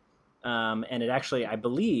issues. and it actually, I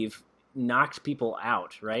believe, knocked people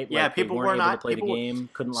out. Right? Yeah, like, people they were weren't able not to play people. the game,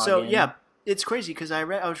 couldn't log So in. yeah, it's crazy because I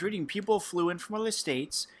was reading people flew in from other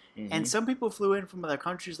states, and some people flew in from other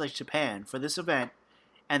countries like Japan for this event,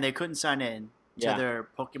 and they couldn't sign in to Yeah. their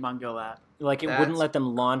Pokemon Go app. Like, it wouldn't let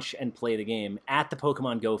them launch and play the game at the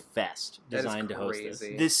Pokemon Go Fest designed to host this.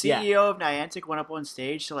 crazy. The CEO of Niantic went up on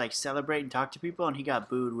stage to like celebrate and talk to people, and he got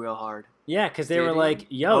booed real hard. Yeah, because they Did were he? like,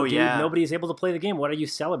 "Yo, Oh, dude, yeah. nobody's able to play the game. What are you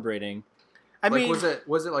celebrating?" I like, mean,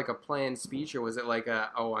 was it like a planned speech, or was it like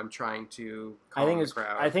I'm trying to calm I think the it was.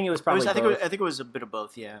 crowd? I think it was it probably. was, I both. think it was a bit of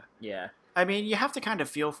both. Yeah. Yeah. I mean, you have to kind of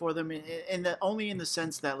feel for them, only in the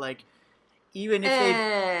sense that like, even if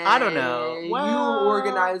they, I don't know. Well, you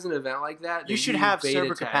organize an event like that, you then should have beta server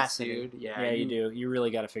test, capacity. dude. Yeah, you do. You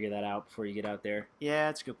really got to figure that out before you get out there. Yeah,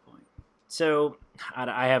 that's a good point. So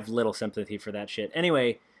I have little sympathy for that shit.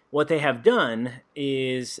 Anyway, what they have done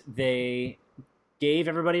is they gave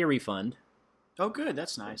everybody a refund, Oh, good.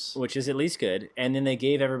 That's nice. which is at least good, and then they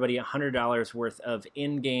gave everybody $100 worth of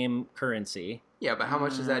in-game currency. Yeah, but how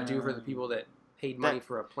much does that do for the people that paid money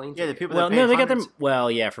for a plane Yeah, ticket? the people. Well, that no, paid they got them. hundreds- Well,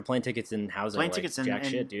 yeah, for plane tickets and housing. plane like, tickets jack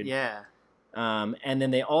shit, dude. Yeah. And then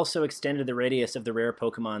they also extended the radius of the rare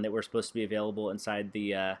Pokemon that were supposed to be available inside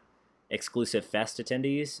the exclusive Fest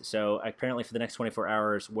attendees. So apparently for the next 24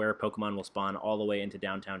 hours, rare Pokemon will spawn all the way into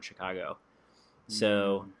downtown Chicago.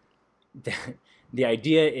 So the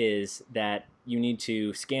idea is that you need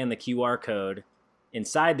to scan the QR code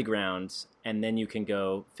inside the grounds, and then you can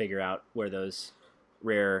go figure out where those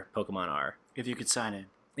rare Pokemon are. If you could sign in.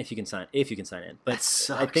 If you can sign in. But That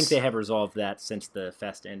sucks. I think they have resolved that since the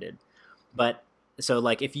Fest ended. But so,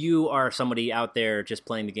 like, if you are somebody out there just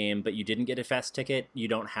playing the game, but you didn't get a Fest ticket, you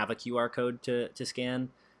don't have a QR code to scan.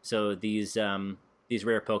 So these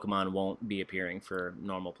rare Pokemon won't be appearing for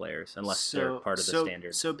normal players unless they're part of the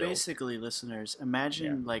standard. So build. basically, listeners,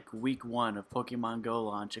 imagine like week 1 of Pokemon Go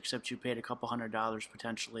launch, except you paid a couple $100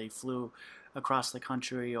 potentially, flew across the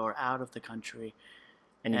country or out of the country.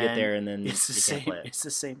 And you get there, and then it's the you same. can't play it. It's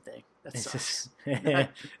the same thing. That It's sucks. just-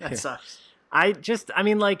 that sucks. I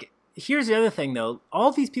mean, like, here's the other thing, though.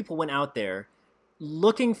 All these people went out there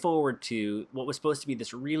looking forward to what was supposed to be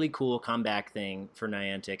this really cool comeback thing for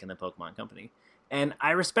Niantic and the Pokemon Company. And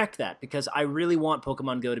I respect that because I really want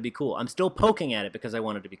Pokemon Go to be cool. I'm still poking at it because I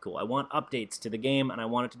want it to be cool. I want updates to the game, and I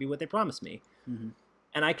want it to be what they promised me. Mm-hmm.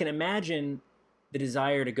 And I can imagine the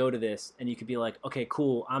desire to go to this, and you could be like, okay,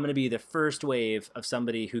 cool, I'm going to be the first wave of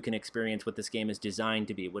somebody who can experience what this game is designed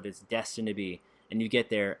to be, what it's destined to be. And you get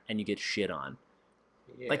there, and you get shit on.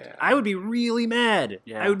 Yeah. Like, I would be really mad.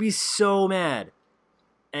 Yeah. I would be so mad.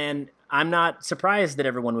 And I'm not surprised that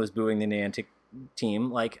everyone was booing the Niantic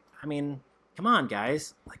team. Like, I mean, come on,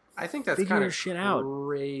 guys. Like, I think that's figure kind your of shit out.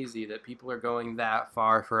 crazy that people are going that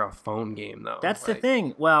far for a phone game, though. That's the Like,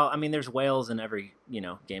 thing. Well, I mean, there's whales in every,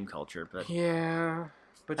 game culture, but Yeah,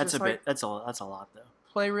 but That's just a bit. That's a lot though.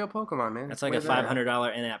 play real Pokemon, man. that's like Way a better.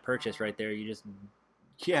 $500 in-app purchase right there. You just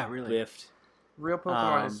Yeah, really. biffed. Real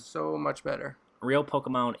Pokemon Um, is so much better. Real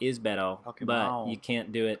Pokemon is better, but Pokemon. you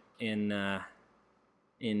can't do it in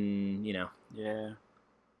Yeah.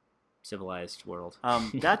 civilized world.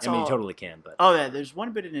 That's I mean, all. you totally can, but Oh, yeah. There's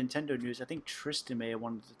one bit of Nintendo news. I think Tristan may have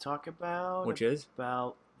wanted to talk about. which is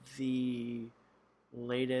about the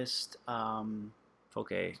latest.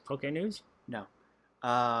 Poke News. No.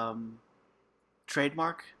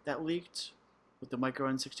 Trademark that leaked with the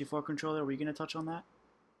micro N64 controller. Were you going to touch on that?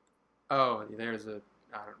 Oh, there's a.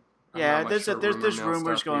 I don't, I'm Yeah, not much for there's rumor mill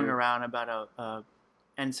rumors stuff going here. around about a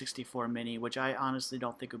N64 Mini, which I honestly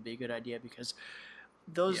don't think would be a good idea because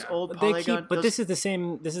those Yeah. old They polygon. keep, but those- this is the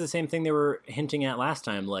same. This is the same thing they were hinting at last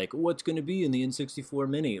time. Like, what's going to be in the N64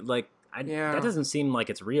 Mini? Like, Yeah. that doesn't seem like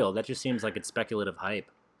it's real. That just seems like it's speculative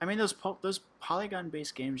hype. I mean, those polygon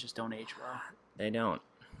based games just don't age well. They don't.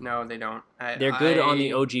 No, they don't. They're good on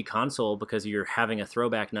the OG console because you're having a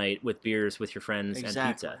throwback night with beers with your friends and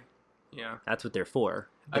Exactly. pizza. Yeah. That's what they're for.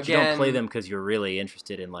 But you don't play Again- them because you're really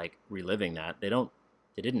interested in like reliving that. They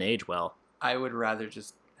didn't age well, I would rather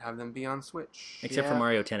just have them be on Switch. except for Yeah.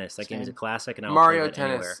 Mario Tennis. That game is a Same. classic, and I'll Mario play that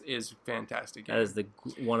Tennis anywhere. is fantastic. That is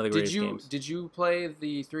one of the greatest games. Did you play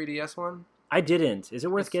the 3DS one? I didn't. Is it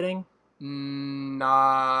worth It's- getting?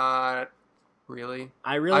 Not really.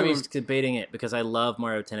 I really I was mean- debating it because I love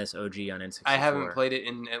Mario Tennis OG on N64. I haven't played it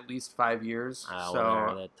in at least 5 years. Well,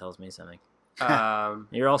 so that tells me something. um,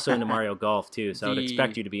 You're also into Mario Golf too, so I would The-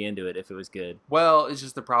 expect you to be into it if it was good. well, it's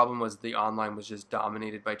just the problem was the online was just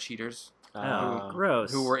dominated by cheaters Oh,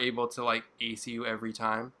 gross. who were able to like ace you every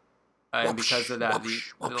time, and because of that,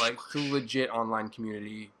 the legit online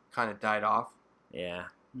community kind of died off. Yeah.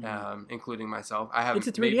 Mhm. Including myself. I haven't. It's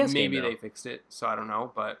a 3DS maybe game, though. they fixed it, so I don't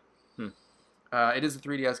know. But It is a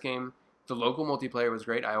 3DS game. The local multiplayer was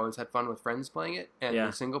great. I always had fun with friends playing it, and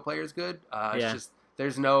the single player is good. It's just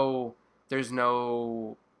there's no.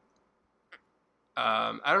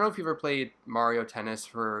 I don't know if you've ever played Mario Tennis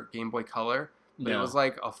for Game Boy Color, but it was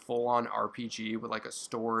like a full-on RPG with like a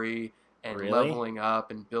story and leveling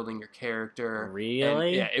up and building your character. Really?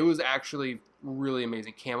 And, yeah, it was actually really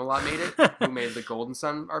amazing. Camelot made it, who made the Golden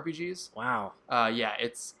Sun RPGs. Wow. Yeah,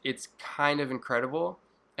 it's kind of incredible,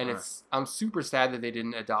 and I'm super sad that they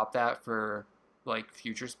didn't adopt that for like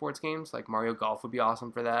future sports games. Like Mario Golf would be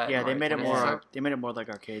awesome for that. Yeah, they made it Tennis more. stuff. They made it more like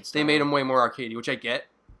arcade style. They made them way more arcadey, which I get.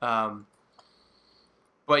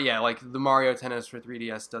 But yeah, like the Mario Tennis for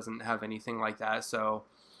 3DS doesn't have anything like that. So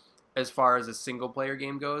as far as a single player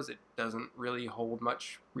game goes, it doesn't really hold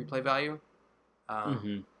much replay value.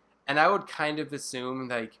 And I would kind of assume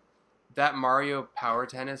like that Mario Power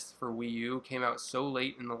Tennis for Wii U came out so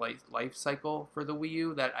late in the life cycle for the Wii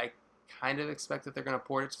U that I kind of expect that they're going to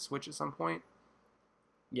port it to Switch at some point.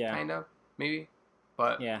 Yeah. Kind of, maybe.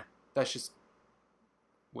 But yeah, that's just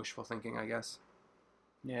wishful thinking, I guess.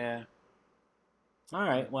 Yeah. All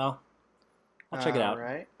right. Well, I'll check it out. All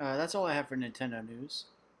right. That's all I have for Nintendo news.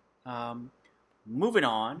 Moving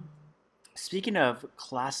on. Speaking of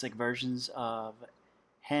classic versions of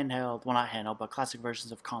handheld, well, not handheld, but classic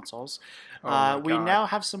versions of consoles, we now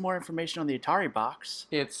have some more information on the Atari box.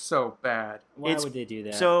 It's so bad. Why would they do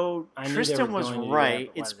that? So I knew they Tristan were was going to do right. that,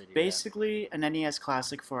 but why It's would they do basically an NES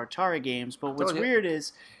classic for Atari games, but what's Told you. weird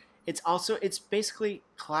is it's basically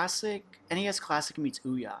classic NES classic meets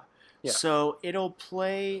Ouya. Yeah. So it'll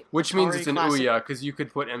play Which means Atari it's an classic. Ouya, because you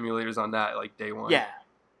could put emulators on that like day one. Yeah.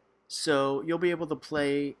 So you'll be able to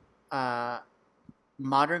play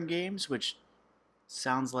modern games, which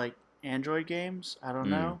sounds like Android games. I don't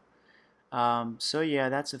know. So yeah,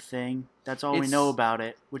 that's a thing. That's all we know about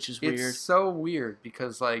it, which is weird. It's so weird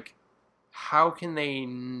because like, how can they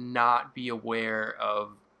not be aware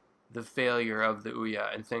of the failure of the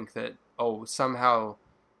Ouya and think that somehow,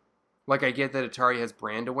 like I get that Atari has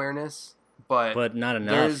brand awareness, but not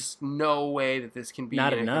enough. There's no way that this can be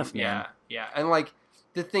Not anything. enough, man. Yeah, and like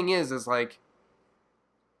the thing is like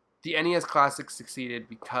the NES Classic succeeded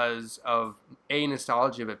because of A,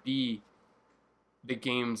 nostalgia, but B, the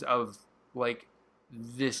games of like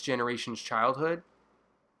this generation's childhood.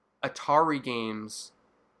 Atari games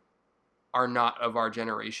are not of our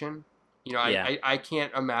generation. You know, I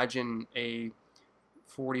can't imagine a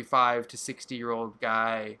 45 to 60-year-old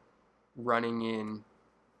guy running in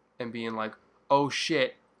and being like, oh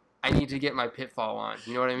shit, I need to get my Pitfall on.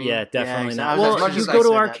 You know what I mean? Yeah, definitely Yeah, not. exactly. Well, As much you as I go to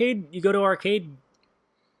said that. arcade. You go to arcade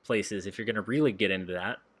places if you're going to really get into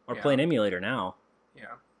that, or play an emulator now. Yeah.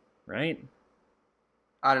 Right.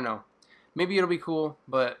 I don't know. Maybe it'll be cool,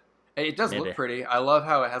 but it does look pretty. I love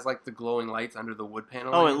how it has like the glowing lights under the wood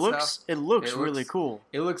paneling. Oh, and stuff. it looks really cool.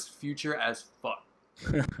 It looks future as fuck.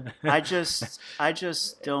 I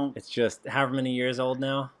just don't. It's just however many years old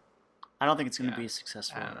now. I don't think it's going to be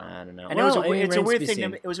successful. I don't know. And it was a weird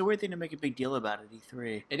thing. It was a weird thing to make a big deal about at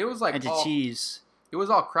E3. And it was like and to tease. It was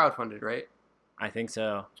all crowdfunded, right? I think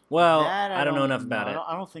so. Well, That I don't know enough about it.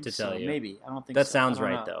 I don't think to so. tell you. Maybe I don't think that so. sounds I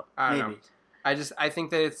don't right know. though. I don't Maybe. know. I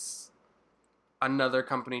think that it's another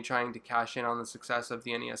company trying to cash in on the success of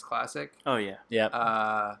the NES Classic. Oh yeah.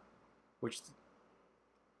 Yeah. Which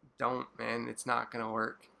it's not gonna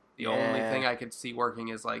work. The only thing I could see working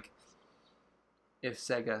is like if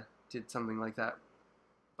Sega did something like that,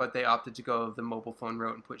 but they opted to go the mobile phone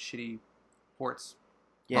route and put shitty ports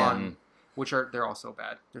on, which they're all so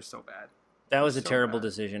bad. They're so bad. That was a so terrible bad.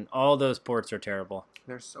 decision. All those ports are terrible.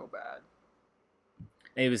 They're so bad.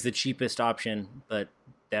 It was the cheapest option, but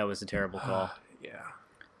that was a terrible call.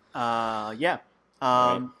 Yeah.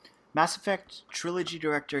 Right. Mass Effect trilogy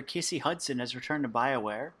director Casey Hudson has returned to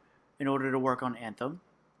BioWare in order to work on Anthem.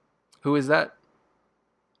 Who is that?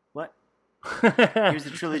 What? He was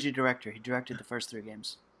the trilogy director. He directed the first 3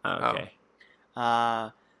 games. Okay.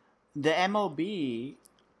 The MLB,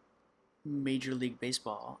 Major League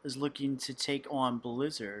Baseball, is looking to take on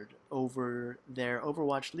Blizzard over their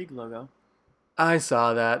Overwatch League logo. I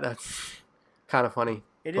saw that. That's kind of funny.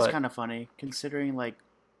 It is kind of funny, considering like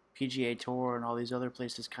PGA Tour and all these other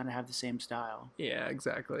places kind of have the same style. Yeah,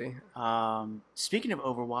 exactly. Speaking of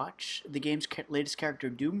Overwatch, the game's latest character,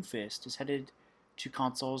 Doomfist, is headed to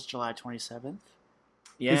consoles July 27th.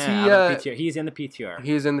 Yeah, Is he, out of the PTR. He's in the PTR.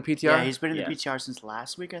 He's in the PTR? Yeah, he's been in Yeah. the PTR since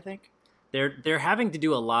last week, I think. They're having to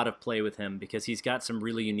do a lot of play with him because he's got some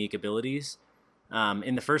really unique abilities.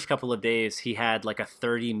 In the first couple of days, he had like a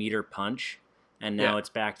 30-meter punch, and now it's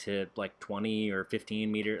back to like 20 or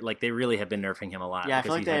 15 meter. Like they really have been nerfing him a lot. Yeah, I feel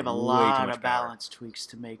because like he's they had have a way too lot much of power. balance tweaks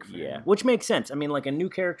to make for Yeah, him. which makes sense. I mean, like a new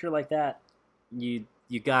character like that, you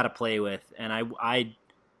got to play with, and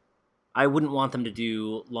I wouldn't want them to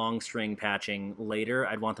do long string patching later.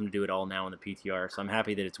 I'd want them to do it all now in the PTR. So I'm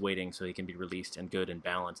happy that it's waiting so he can be released and good and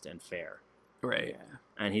balanced and fair. Right. Yeah.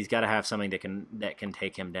 And he's got to have something that can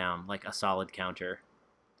take him down, like a solid counter.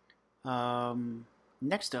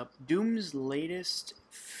 Next up, Doom's latest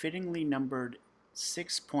fittingly numbered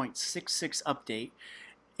 6.66 update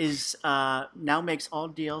is now makes all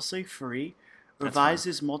DLC free,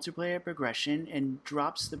 revises multiplayer progression, and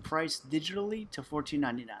drops the price digitally to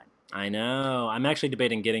 $14.99. I know. I'm actually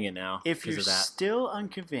debating getting it now. If you're of that. still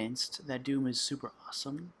unconvinced that Doom is super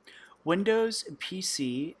awesome, Windows,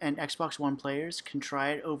 PC, and Xbox One players can try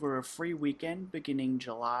it over a free weekend beginning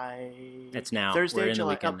July. It's now. Thursday, We're in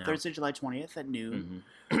July, the weekend now. Thursday, July 20th at noon.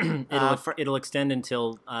 Mm-hmm. It'll extend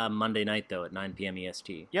until Monday night though at 9 p.m.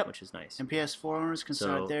 EST. Yep. Which is nice. And PS4 owners can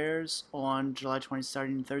start theirs on July 20th,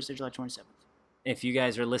 starting Thursday, July 27th. If you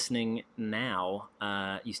guys are listening now,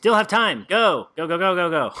 you still have time. Go.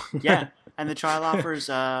 Yeah, and the trial offers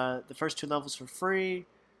the first 2 levels for free.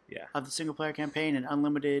 Yeah. Of the single player campaign and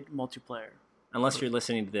unlimited multiplayer. Unless you're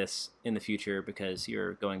listening to this in the future because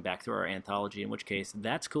you're going back through our anthology, in which case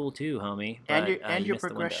that's cool too, homie. And But, your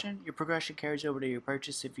progression carries over to your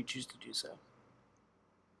purchase if you choose to do so.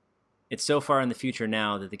 It's so far in the future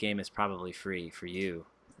now that the game is probably free for you,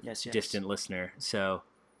 Yes. distant listener. So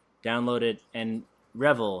download it and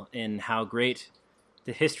revel in how great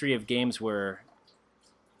the history of games were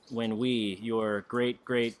when we, your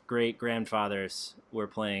great-great-great-grandfathers, were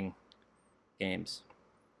playing games.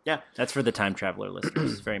 Yeah. That's for the time traveler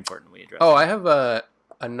listeners. It's very important we address Oh, that. I have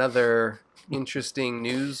another interesting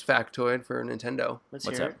news factoid for Nintendo. Let's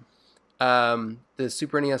What's hear up? it. The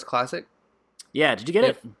Super NES Classic. Yeah, did you get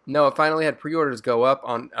it? No, it finally had pre-orders go up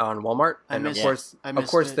on Walmart, and of course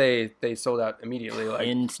it. they sold out immediately, like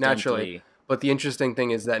Instantly. naturally. But the interesting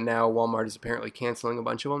thing is that now Walmart is apparently canceling a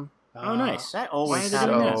bunch of them. Oh, nice. That always Why are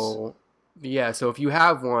they doing happens. this? Yeah, so if you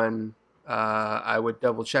have one, I would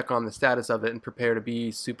double check on the status of it and prepare to be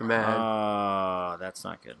super mad. Oh, that's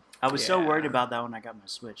not good. I was so Yeah. worried about that when I got my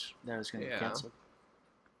Switch that it was going to Yeah. get canceled.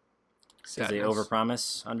 Because they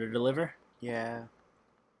overpromise, underdeliver. Yeah.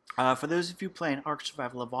 For those of you playing Ark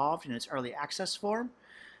Survival Evolved in its early access form,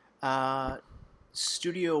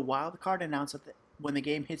 Studio Wildcard announced that when the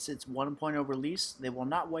game hits its 1.0 release, they will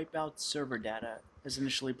not wipe out server data as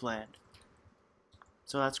initially planned.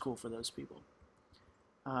 So that's cool for those people.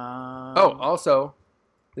 Also,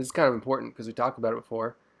 this is kind of important because we talked about it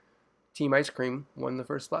before. Team Ice Cream won the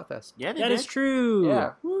first Splatfest. Yeah, they That did. is true.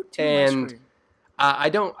 Yeah. Woo, Team Ice And Cream.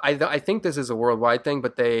 I think this is a worldwide thing,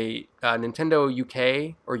 but Nintendo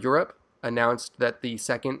UK or Europe announced that the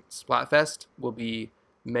second Splatfest will be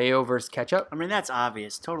mayo versus ketchup. I mean, that's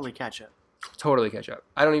obvious. Totally ketchup. Totally ketchup.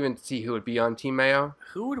 I don't even see who would be on Team Mayo.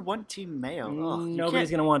 Who would want Team Mayo? Ugh, Nobody's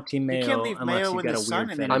going to want Team Mayo You can't leave unless mayo you've in got the a sun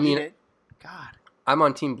weird and then fetish. I mean- eat it. God. I'm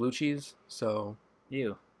on Team Blue Cheese, so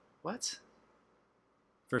You What?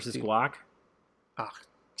 versus Dude. Guac.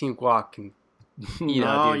 Team Guac can eat it.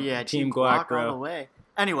 Oh, dude. yeah. Team Team Guac, Guac bro. all the way.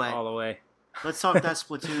 Anyway, All the way. let's talk that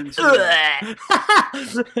Splatoon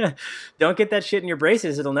 2. Don't get that shit in your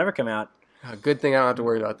braces. It'll never come out. Good thing I don't have to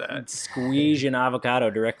worry about that. Squeeze an avocado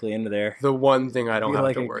directly into there. The one thing I don't have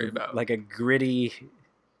Like to a- worry about. Like a gritty,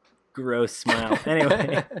 gross smile.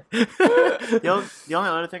 Anyway. The only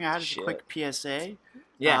other thing I had is Shit. a quick PSA.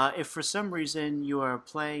 Yeah. If for some reason you are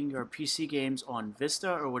playing your PC games on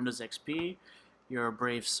Vista or Windows XP, you're a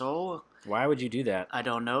brave soul. Why would you do that? I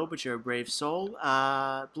don't know, but you're a brave soul.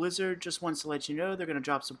 Blizzard just wants to let you know they're going to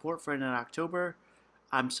drop support for it in October.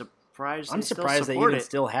 I'm surprised. I'm they still surprised they support even it.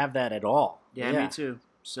 still have that at all. Yeah, me too.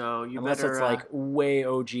 So you Unless better. it's like way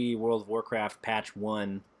OG World of Warcraft patch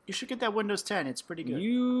 1. you should get that Windows 10. It's pretty good.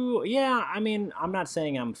 I mean, I'm not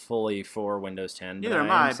saying I'm fully for Windows 10. Neither but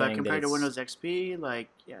am I I, am but saying compared that to it's- Windows XP, like,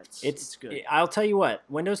 yeah, it's good. I'll tell you what,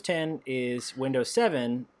 Windows 10 is Windows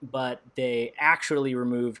 7, but they actually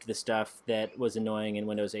removed the stuff that was annoying in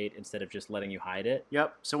Windows 8 instead of just letting you hide it.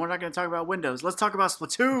 Yep. So we're not going to talk about Windows. Let's talk about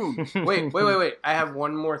Splatoon. Wait. I have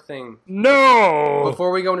one more thing. No!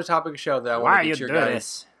 Before we go into topic of show that I Why want are to you get your doing guys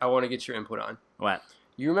this? I want to get your input on. What?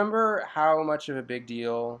 You remember how much of a big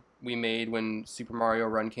deal we made when Super Mario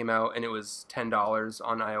Run came out and it was $10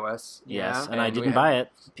 on iOS? Yes, Yeah. and I And we didn't had- buy it.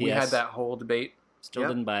 PS. We had that whole debate. Still Yep.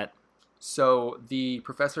 didn't buy So the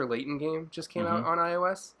Professor Layton game just came out on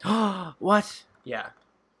iOS. it. What? Yeah,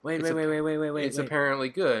 Wait. It's Wait. apparently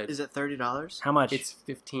good. Is it $30? How much? It's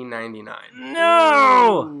 $15.99.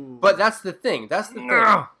 No! But that's the thing. That's the thing.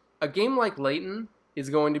 No! A game like Layton is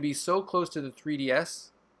going to be so close to the 3DS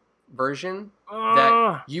version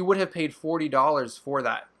that you would have paid $40 for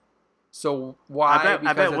that. So why?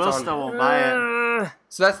 I bet Will still won't buy it.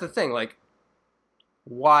 So that's the thing. Like,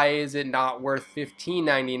 why is it not worth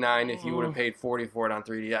 $15.99 if you would have paid $40 for it on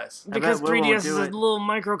 3DS? Because Will won't 3DS is do a it. little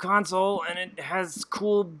micro console and it has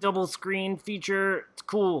cool double screen feature. It's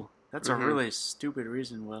cool. That's a really stupid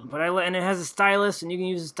reason, Will. But and it has a stylus, and you can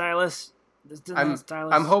use a stylus. This doesn't have a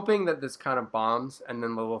stylus. I'm hoping that this kind of bombs, and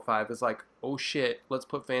then Level 5 is like, oh shit, let's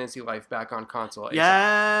put Fantasy Life back on console. ASAP.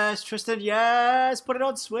 Yes, Tristan, yes. Put it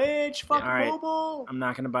on Switch. Fuck All right. mobile. I'm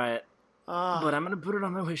not gonna buy it, but I'm gonna put it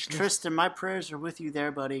on my wish list. Tristan, my prayers are with you there,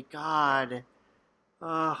 buddy. God.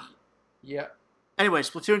 Yeah. Anyway,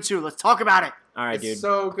 Splatoon 2, let's talk about it. All right, It's dude.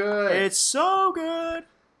 so good. It's so good.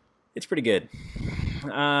 It's pretty good.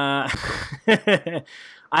 I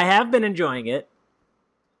have been enjoying it.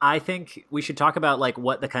 I think we should talk about like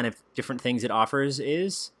what the kind of different things it offers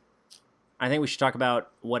is. I think we should talk about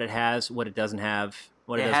what it has, what it doesn't have,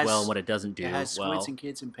 what it does well, and what it doesn't do well. It has well. squids and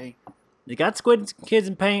kids in paint. They got squids, kids,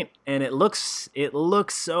 and paint, and it looks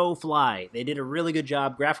so fly. They did a really good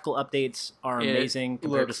job. Graphical updates are amazing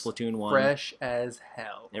compared to Splatoon 1. Fresh as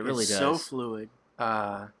hell. It really does. So fluid.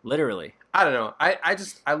 Literally. I don't know.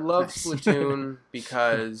 I love Splatoon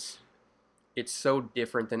because it's so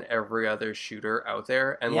different than every other shooter out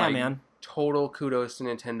there. And man. Total kudos to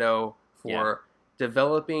Nintendo for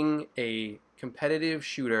developing a competitive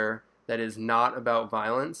shooter that is not about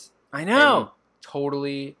violence. I know. And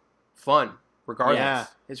totally fun, regardless. Yeah,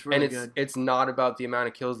 it's really and good. It's not about the amount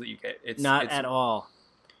of kills that you get. It's at all.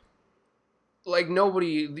 Like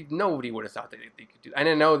nobody would have thought that they could do that. I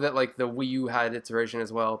didn't know that like the Wii U had its version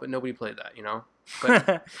as well, but nobody played that, you know.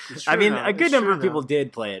 But I mean, though. a good It's number true, of people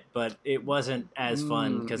did play it, but it wasn't as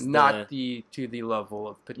fun because not to the level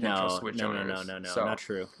of potential Switch no, owners. No, So not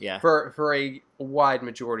true. Yeah, for a wide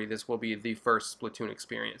majority, this will be the first Splatoon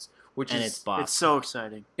experience, which and is it's boss. It's so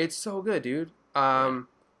exciting. it's so good, dude.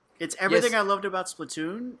 It's everything Yes. I loved about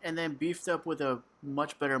Splatoon, and then beefed up with a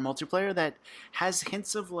much better multiplayer that has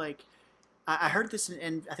hints of like. I heard this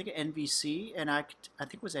in I think NVC, and I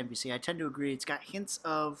think it was NVC. I tend to agree. It's got hints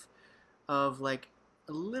of like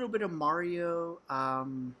a little bit of Mario. Why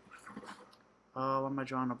am I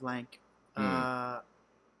drawing a blank? God,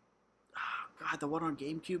 the one on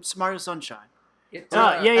GameCube, it's Mario Sunshine. It's,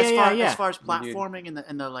 As far as platforming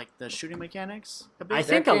and the like the shooting mechanics. I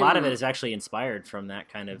think a lot of it is actually inspired from that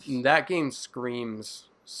kind of. That game screams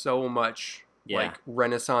so much like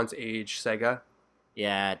Renaissance age Sega.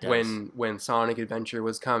 Yeah, it does. When Sonic Adventure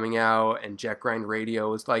was coming out and Jet Grind Radio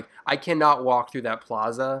was like, I cannot walk through that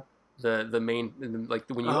plaza, the main like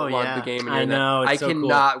when you unlock the game. And I know. I so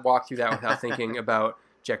cannot cool. walk through that without thinking about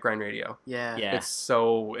Jet Grind Radio. Yeah.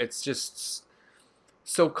 It's just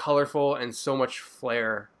so colorful and so much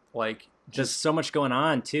flair. Like just so much going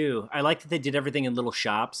on too. I like that they did everything in little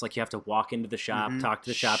shops. Like you have to walk into the shop, talk to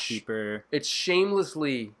the shopkeeper. It's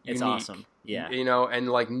shamelessly It's unique, awesome. Yeah. You know, and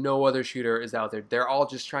like no other shooter is out there. They're all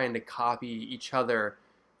just trying to copy each other.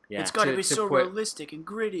 Yeah. It's got to be to so put- realistic and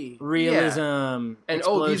gritty. Realism. And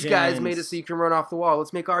explosions. these guys made it so you can run off the wall.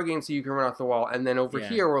 Let's make our game so you can run off the wall. And then over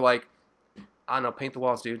here we're like, I don't know, paint the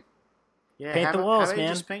walls, dude. Yeah, Paint the walls, how about you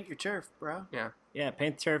man. just paint your turf, bro. Yeah,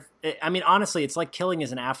 paint the turf. I mean, honestly, it's like killing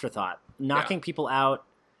as an afterthought. Knocking people out,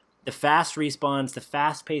 the fast respawns, the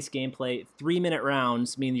fast-paced gameplay, 3-minute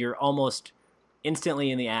rounds mean you're almost instantly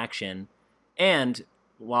in the action. And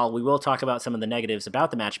while we will talk about some of the negatives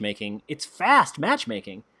about the matchmaking, it's fast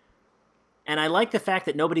matchmaking. And I like the fact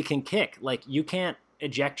that nobody can kick. Like, you can't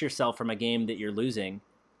eject yourself from a game that you're losing.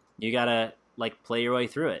 You gotta, like, play your way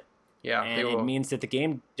through it. Yeah, And it means that the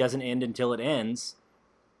game doesn't end until it ends.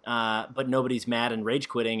 But nobody's mad and rage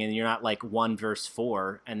quitting, and you're not like 1 versus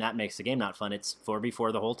 4, and that makes the game not fun. It's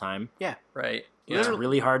 4v4 the whole time. Yeah. right. It's Yeah.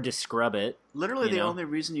 really hard to scrub it. Literally, You the know? only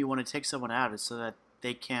reason you want to take someone out is so that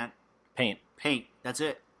they can't Paint. paint. That's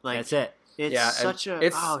it. Like That's it. It's Yeah, and such a.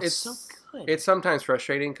 it's so good. It's sometimes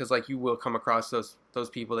frustrating because like you will come across those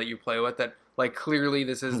people that you play with that like clearly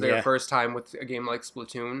this is their Yeah. first time with a game like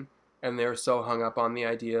Splatoon, and they're so hung up on the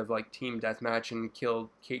idea of like team deathmatch and kill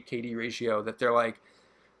KD ratio that they're like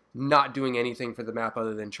not doing anything for the map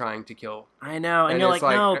other than trying to kill. I know. And you're like,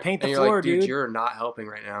 it's no, paint the and you're floor, like, dude. dude. You're not helping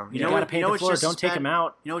right now. You know gotta what- paint you know the what's floor. just Don't as take bad? him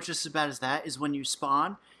out. You know what's just as bad as that is when you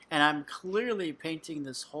spawn and I'm clearly painting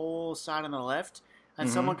this whole side on the left, and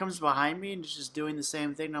someone comes behind me and is just doing the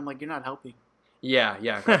same thing, and I'm like, you're not helping. Yeah.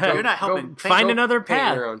 You're not helping. Find another paint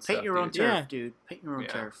path. your own Paint stuff, your own dude. turf, Yeah. dude. Paint your own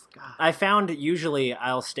turf. God, I found usually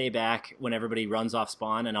I'll stay back when everybody runs off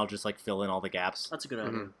spawn, and I'll just like fill in all the gaps that's a good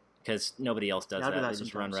idea. because nobody else does Yeah, I'll that. do that They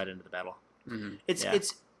just run sometimes. right into the battle. Mhm. Yeah.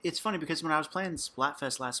 It's funny because when I was playing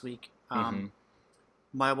Splatfest last week, Mhm.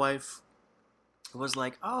 my wife was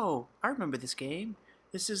like, "Oh, I remember this game.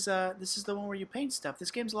 this is the one where you paint stuff.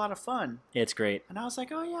 This game's a lot of fun. It's great. And I was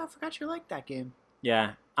like, oh yeah, I forgot you liked that game.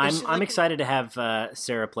 Yeah, I'm excited to have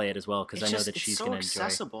Sarah play it as well because I know that she's going to enjoy. It's so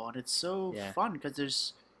accessible and it's so fun because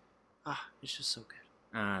there's, it's just so good.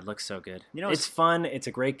 It looks so good. You know, it's fun. It's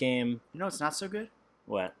a great game. You know, it's not so good.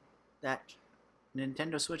 What? That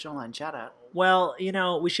Nintendo Switch Online chat out. Well,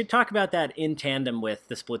 we should talk about that in tandem with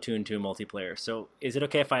the Splatoon 2 multiplayer. So, is it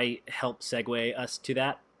okay if I help segue us to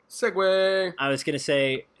that? Segue. I was going to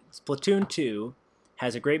say Splatoon 2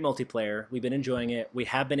 has a great multiplayer. We've been enjoying it. We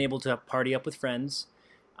have been able to party up with friends.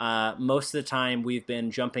 Most of the time, we've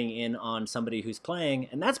been jumping in on somebody who's playing,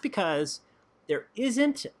 and that's because there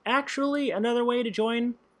isn't actually another way to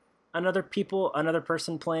join another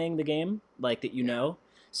person playing the game, like that you know.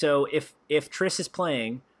 So if Triss is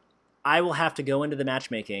playing, I will have to go into the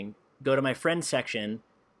matchmaking, go to my friends section,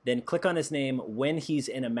 then click on his name when he's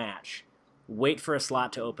in a match, wait for a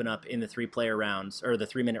slot to open up in the 3-player rounds or the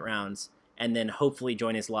 3-minute rounds, and then hopefully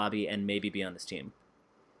join his lobby and maybe be on his team.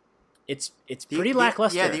 It's pretty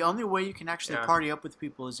lackluster. Yeah, the only way you can actually party up with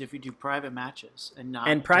people is if you do private matches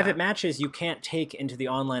and private matches you can't take into the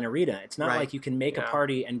online arena. It's not like you can make a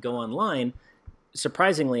party and go online.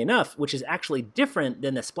 Surprisingly enough, which is actually different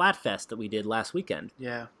than the Splatfest that we did last weekend.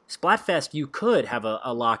 Yeah. Splatfest, you could have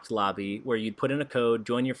a locked lobby where you'd put in a code,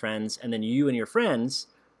 join your friends, and then you and your friends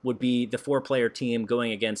would be the 4-player team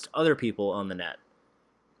going against other people on the net.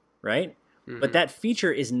 Right? Mm-hmm. But that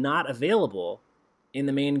feature is not available in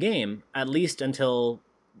the main game, at least until,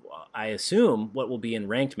 I assume, what will be in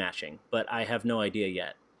ranked matching. But I have no idea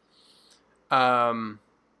yet.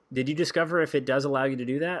 Did you discover if it does allow you to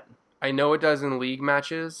do that? I know it does in league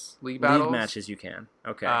battles. League matches you can.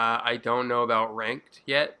 Okay. I don't know about ranked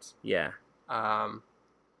yet. Yeah.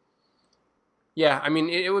 Yeah, I mean,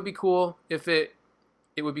 it would be cool if it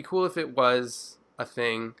would be cool if it was a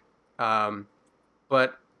thing. But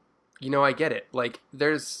I get it. Like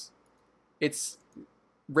it's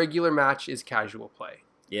regular match is casual play.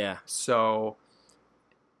 Yeah. So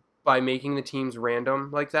by making the teams random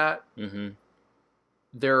like that,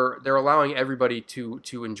 they're allowing everybody to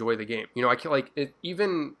enjoy the game. I can't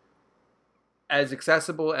even as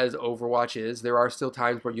accessible as Overwatch is, there are still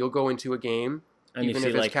times where you'll go into a game, and even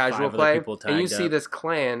if it's casual play, and you see this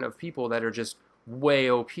clan of people that are just way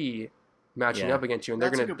OP matching up against you, and they're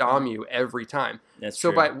going to dom you every time. That's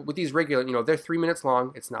so true. With these regular, they're 3 minutes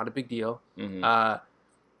long. It's not a big deal.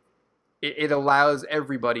 It allows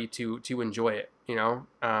everybody to enjoy it.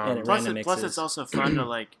 And plus it's also fun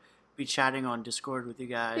to be chatting on Discord with you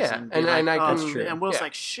guys. Yeah, and that's true. And Will's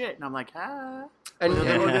like, shit. And I'm like, ah. And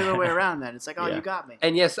the other way around then. It's like, you got me.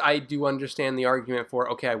 And yes, I do understand the argument for,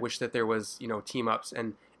 okay, I wish that there was, team ups.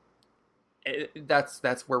 And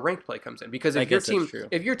that's where ranked play comes in. Because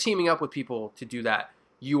if you're teaming up with people to do that,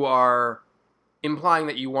 you are implying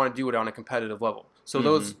that you want to do it on a competitive level. So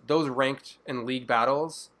those ranked and league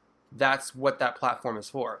battles, that's what that platform is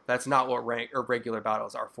for. That's not what ranked or regular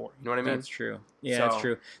battles are for. You know what I mean? That's true. Yeah, that's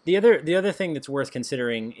true. The other thing that's worth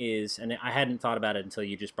considering is, and I hadn't thought about it until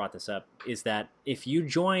you just brought this up, is that if you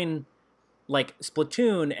join,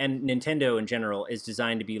 Splatoon and Nintendo in general is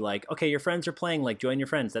designed to be like, okay, your friends are playing, join your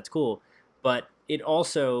friends, that's cool. But it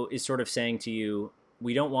also is sort of saying to you,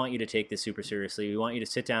 we don't want you to take this super seriously. We want you to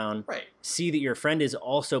sit down, see that your friend is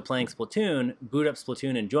also playing Splatoon, boot up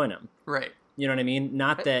Splatoon and join them. Right. You know what I mean?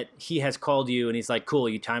 Not that he has called you and he's like, cool,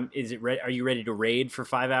 are you ready to raid for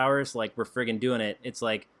 5 hours? We're friggin' doing it. It's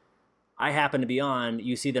like, I happen to be on,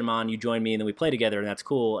 you see them on, you join me, and then we play together, and that's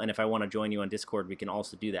cool. And if I want to join you on Discord, we can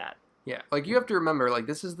also do that. Yeah, you have to remember,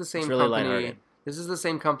 this is the same company. This is the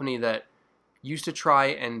same company that used to try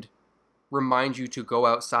and remind you to go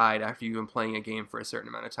outside after you've been playing a game for a certain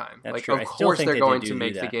amount of time. That's true. Of course they're going to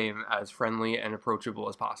make the game as friendly and approachable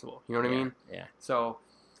as possible. You know what I mean? Yeah. So,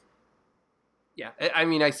 yeah. I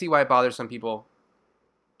mean, I see why it bothers some people.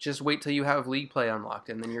 Just wait till you have League Play unlocked,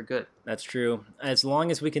 and then you're good. That's true. As long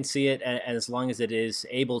as we can see it, and as long as it is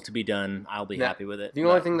able to be done, I'll be happy with it. The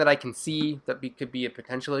only thing that I can see that could be a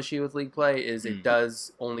potential issue with League Play is it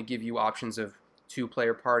does only give you options of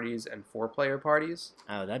 2-player parties and 4-player parties.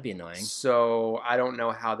 Oh, that'd be annoying. So I don't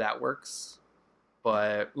know how that works,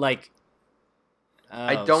 but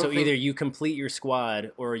I don't. So either you complete your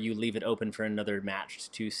squad or you leave it open for another match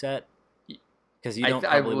to set. Because you don't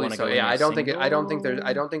probably want to go. Yeah, I don't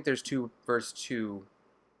think there's 2 versus 2.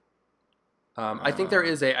 I think there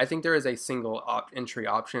is a single entry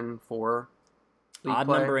option for League odd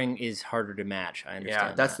Play. Numbering is harder to match. I understand.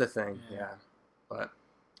 Yeah, that's the thing. Yeah, but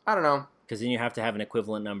I don't know. Because then you have to have an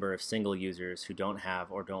equivalent number of single users who don't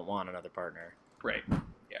have or don't want another partner. Right.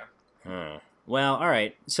 Yeah. Well, all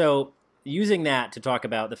right. So using that to talk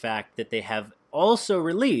about the fact that they have also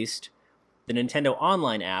released the Nintendo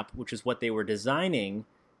Online app, which is what they were designing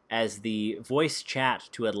as the voice chat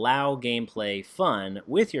to allow gameplay fun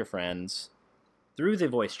with your friends through the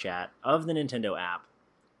voice chat of the Nintendo app.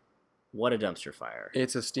 What a dumpster fire.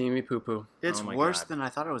 It's a steamy poo-poo. It's worse than I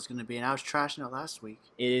thought it was going to be, and I was trashing it last week.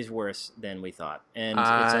 It is worse than we thought, and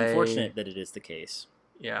it's unfortunate that it is the case.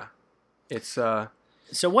 Yeah. It's So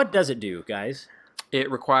what does it do, guys?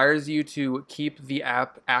 It requires you to keep the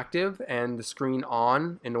app active and the screen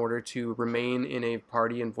on in order to remain in a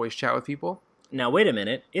party and voice chat with people. Now, wait a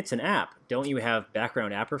minute. It's an app. Don't you have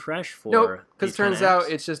background app refresh for Nope, because it these kind turns of out apps?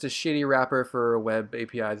 it's just a shitty wrapper for a web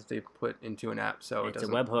API that they put into an app. So It's a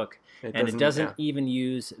webhook. It And it doesn't yeah. even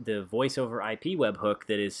use the voice over IP webhook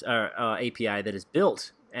that is API that is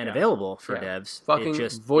built and Yeah. available for Yeah. devs. Fucking it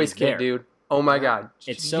just voice is kit, there. dude. Oh my god.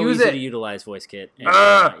 It's so Use easy it. to utilize VoiceKit, and you're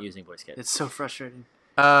not using VoiceKit. It's so frustrating.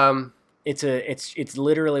 It's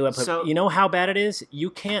literally webhook. So- You know how bad it is? You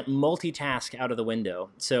can't multitask out of the window.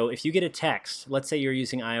 So if you get a text, let's say you're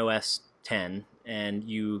using iOS 10 and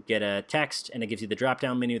you get a text and it gives you the drop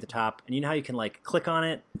down menu at the top, and you know how you can like click on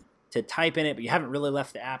it to type in it, but you haven't really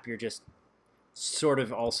left the app, you're just sort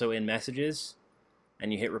of also in messages,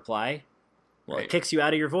 and you hit reply. Well, Right. it kicks you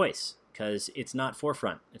out of your voice because it's not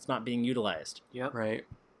forefront. It's not being utilized. Yep. Right.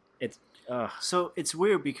 It's So it's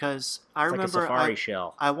weird because I like a remember Safari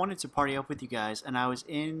shell. I wanted to party up with you guys, and I was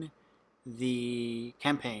in the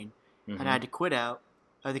campaign, and I had to quit out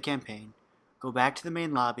of the campaign, go back to the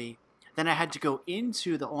main lobby, then I had to go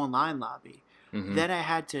into the online lobby. Mhm. Then I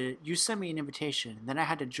had to, you sent me an invitation, then I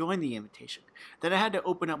had to join the invitation. Then I had to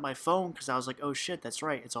open up my phone because I was like, oh shit, that's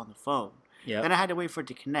right, it's on the phone. Yep. Then I had to wait for it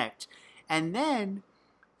to connect. And then,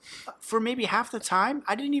 for maybe half the time,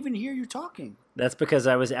 I didn't even hear you talking. That's because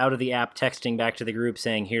I was out of the app texting back to the group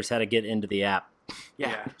saying, here's how to get into the app.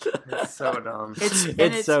 Yeah. It's so dumb.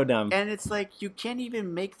 It's so dumb. And it's like, you can't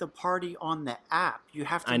even make the party on the app. You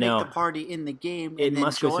have to I make know. the party in the game It and then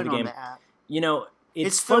must go through join the on game. the app. You know,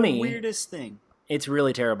 it's funny. funny. The weirdest thing. It's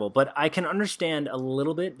really terrible, but I can understand a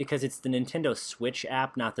little bit because it's the Nintendo Switch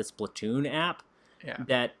app, not the Splatoon app, Yeah.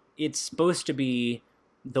 that it's supposed to be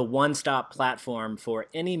the one-stop platform for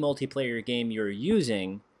any multiplayer game you're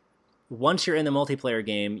using. Once you're in the multiplayer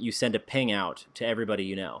game, you send a ping out to everybody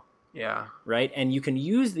you know, Yeah. right? And you can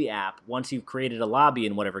use the app once you've created a lobby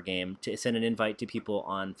in whatever game to send an invite to people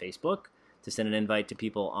on Facebook, to send an invite to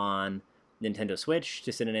people on Nintendo Switch,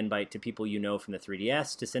 to send an invite to people you know from the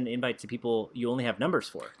 3DS, to send an invite to people you only have numbers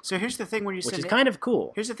for, So here's the thing when you which send is kind of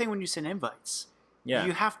cool. Here's the thing when you send invites. Yeah.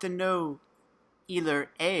 You have to know either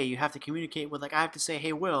A, you have to communicate with, like, I have to say,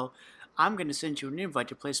 hey, Will, I'm going to send you an invite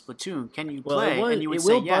to play Splatoon. Can you Well, play? And you would it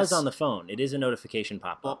say will yes. buzz on the phone. It is a notification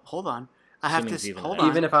pop-up. Well, hold on. I have Assuming it's to even hold that. on.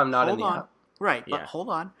 Even if I'm not in hold the on. app. Right, Yeah. but hold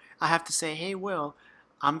on. I have to say, hey, Will,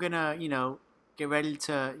 I'm going to, get ready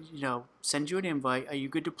to, send you an invite. Are you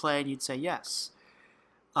good to play? And you'd say yes.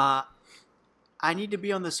 I need to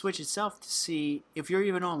be on the Switch itself to see if you're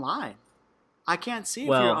even online. I can't see if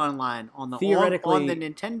Well, you're online on the theoretically- on the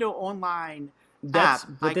Nintendo Online That's app.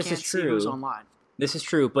 but I this can't is see who's true. online. This is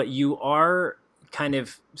true, but you are kind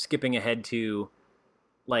of skipping ahead to,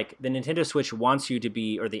 like, the Nintendo Switch wants you to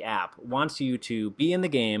be, or the app wants you to be in the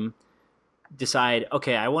game, decide,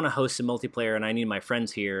 okay, I want to host some multiplayer and I need my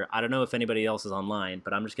friends here. I don't know if anybody else is online,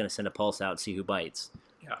 but I'm just going to send a pulse out and see who bites.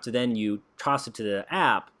 Yeah. So then you toss it to the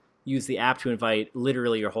app, use the app to invite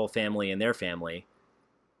literally your whole family and their family,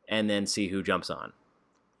 and then see who jumps on.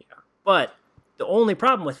 Yeah. But the only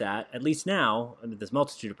problem with that, at least now, I mean, there's a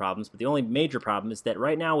multitude of problems, but the only major problem is that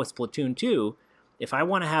right now with Splatoon 2, if I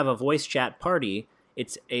want to have a voice chat party,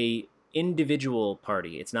 it's a individual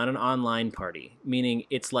party. It's not an online party, meaning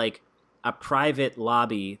it's like a private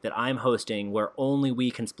lobby that I'm hosting where only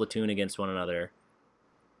we can Splatoon against one another,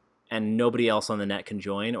 and nobody else on the net can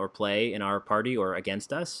join or play in our party or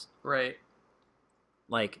against us. Right.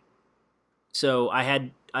 Like, so I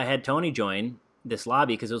had Tony join this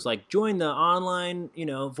lobby because it was like, join the online,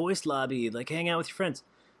 voice lobby, like hang out with your friends.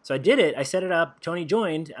 So I did it. I set it up. Tony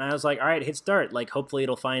joined, and I was like, all right, hit start. Like, hopefully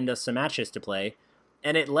it'll find us some matches to play.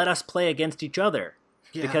 And it let us play against each other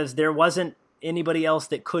because there wasn't anybody else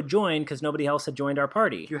that could join because nobody else had joined our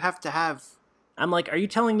party. You have to have I'm like, are you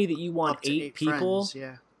telling me that you want up to 8 people friends,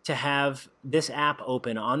 yeah. to have this app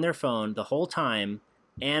open on their phone the whole time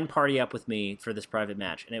and party up with me for this private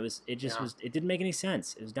match? And it didn't make any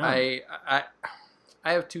sense. It was dumb. I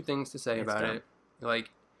have two things to say It's about dumb. it. Like,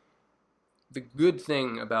 the good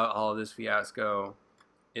thing about all of this fiasco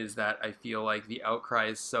is that I feel like the outcry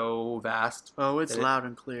is so vast. Oh, it's that loud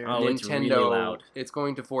and clear. Oh, it's really loud. It's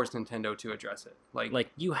going to force Nintendo to address it. Like,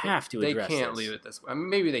 you have to they address can't this. leave it this way. I mean,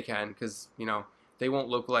 maybe they can because they won't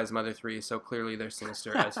localize Mother 3, so clearly they're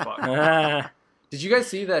sinister as fuck. Did you guys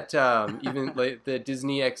see that even like the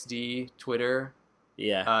Disney XD Twitter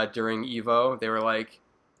during EVO, they were like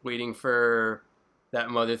waiting for that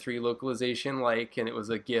Mother 3 localization, like, and it was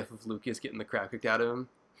a gif of Lucas getting the crap kicked out of him.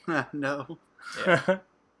 No. Yeah.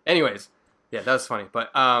 Anyways, yeah, that was funny. But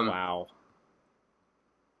wow.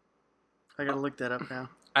 I gotta look that up now.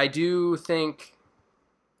 I do think,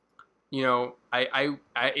 you know,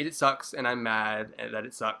 it sucks, and I'm mad that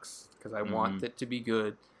it sucks because I want it to be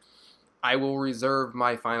good. I will reserve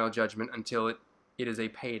my final judgment until it is a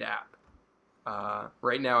paid app.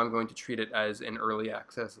 Right now, I'm going to treat it as an early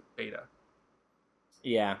access beta.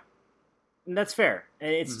 Yeah. And that's fair.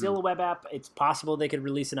 It's still a web app. It's possible they could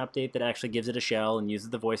release an update that actually gives it a shell and uses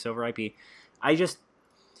the voice over IP. I just...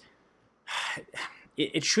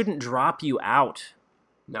 It shouldn't drop you out,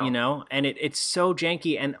 No. you know? And it's so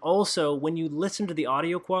janky. And also, when you listen to the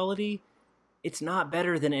audio quality, it's not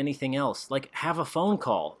better than anything else. Like, have a phone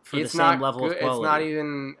call for the same level of quality. It's not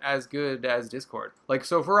even as good as Discord. Like,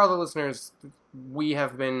 so for all the listeners, we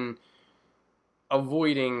have been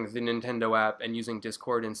avoiding the Nintendo app and using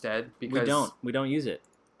Discord instead because we don't use it.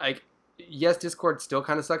 Like, yes, Discord still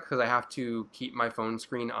kind of sucks because I have to keep my phone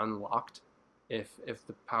screen unlocked. If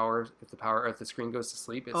the screen goes to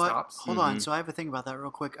sleep, it stops. Hold on. So I have a thing about that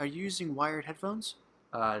real quick. Are you using wired headphones?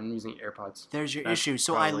 I'm using AirPods. There's your issue.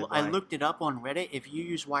 So I looked it up on Reddit. If you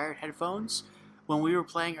use wired headphones, when we were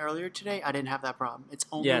playing earlier today, I didn't have that problem. It's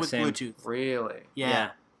only with same. Bluetooth. Really?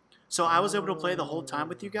 Yeah. So I was able to play the whole time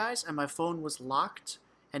with you guys, and my phone was locked,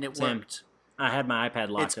 and it worked. I had my iPad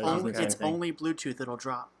locked. It's only Bluetooth. It'll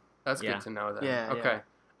drop. That's good to know then. Yeah. Okay.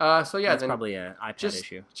 So yeah, that's then probably an iPad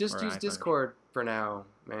issue. Just use Discord for now,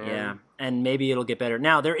 man. Yeah, and maybe it'll get better.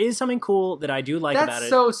 Now there is something cool that I do like about it. That's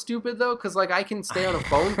so stupid though, because like I can stay on a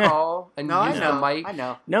phone call and use the mic. I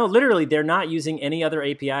know. No, literally, they're not using any other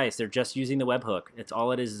APIs. They're just using the webhook. It's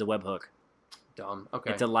all it is a webhook. Dumb.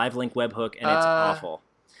 Okay. It's a live link webhook, and it's awful.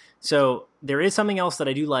 So there is something else that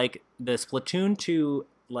I do like. The Splatoon 2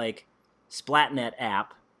 like Splatnet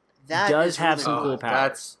app does have some cool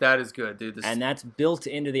powers. That is good, dude. And that's built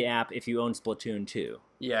into the app if you own Splatoon 2.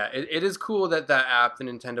 Yeah, it is cool that app, the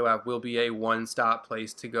Nintendo app, will be a one-stop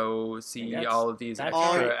place to go see all of these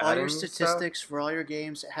extra all your statistics for all your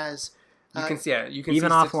games. It has. You can see it. You can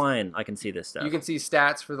even see offline. I can see this stuff. You can see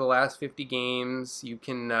stats for the last 50 games. You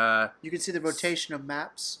can. You can see the rotation of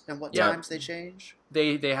maps and what times they change.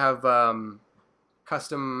 They have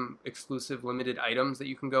custom exclusive limited items that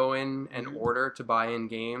you can go in and order to buy in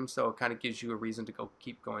game, so it kind of gives you a reason to go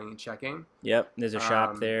keep going and checking. Yep, there's a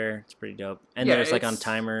shop there. It's pretty dope. And there's like on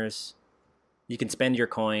timers. You can spend your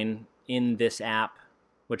coin in this app,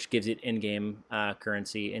 which gives it in-game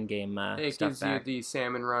currency, in-game it stuff gives back. you the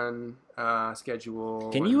salmon run schedule.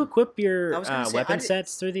 Can you equip your say, weapon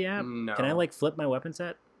sets through the app? No. Can I like flip my weapon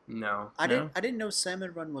set? No. I didn't know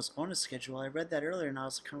salmon run was on a schedule. I read that earlier, and I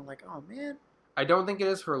was kind of like, oh man. I don't think it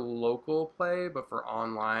is for local play, but for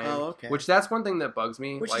online. Oh, okay. Which that's one thing that bugs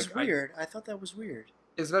me. Which is weird. I thought that was weird.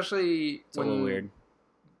 Especially it's a little weird.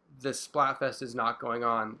 The Splatfest is not going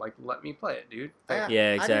on. Like, let me play it, dude.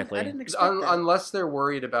 Yeah, exactly. I didn't expect that. Unless they're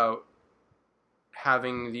worried about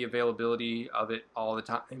having the availability of it all the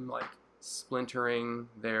time, like splintering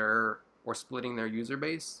or splitting their user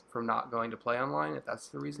base from not going to play online, if that's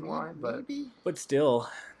the reason why. But still,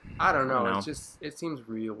 I don't know. It seems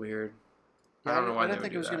real weird. Yeah, I don't know why I didn't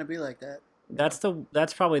think it was going to be like that.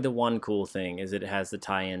 That's probably the one cool thing is it has the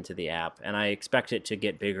tie-in to the app, and I expect it to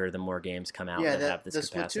get bigger the more games come out that have this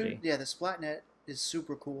capacity. The Splatnet is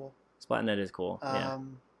super cool. Splatnet is cool. Yeah.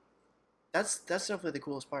 That's definitely the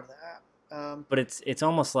coolest part of the app. But it's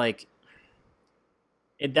almost like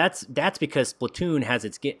that's because Splatoon has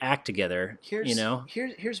its act together.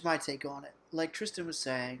 Here's my take on it. Like Tristan was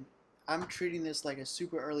saying, I'm treating this like a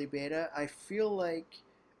super early beta. I feel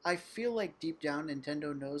like deep down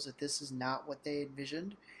Nintendo knows that this is not what they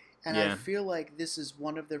envisioned. And I feel like this is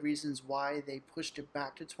one of the reasons why they pushed it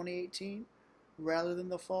back to 2018 rather than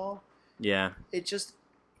the fall. Yeah. It just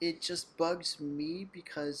bugs me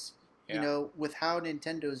because, with how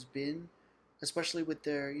Nintendo's been, especially with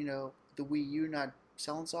their, the Wii U not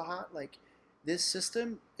selling so hot, like this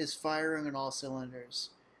system is firing on all cylinders.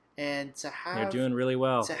 And to have... They're doing really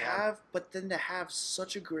well. But then to have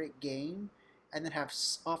such a great game and then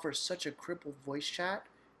offer such a crippled voice chat.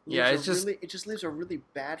 It just leaves a really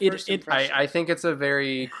bad first impression. I think it's a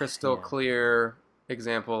very crystal clear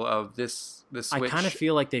example of the Switch. I kind of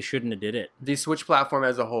feel like they shouldn't have did it. The Switch platform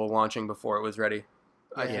as a whole launching before it was ready.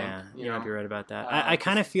 I think, you might be right about that. I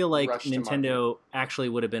kind of feel like Nintendo actually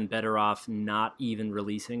would have been better off not even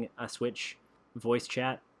releasing a Switch voice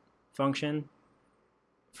chat function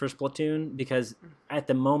for Splatoon because at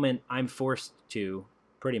the moment I'm forced to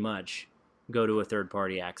pretty much go to a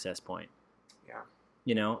third-party access point. Yeah.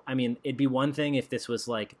 You know, I mean, it'd be one thing if this was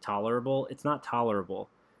like tolerable. It's not tolerable.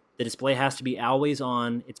 The display has to be always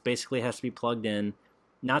on. It basically has to be plugged in.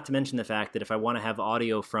 Not to mention the fact that if I want to have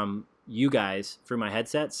audio from you guys through my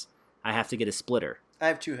headsets, I have to get a splitter. I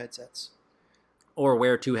have 2 headsets. Or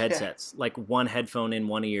wear 2 headsets, like one headphone in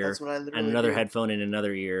one ear and another headphone in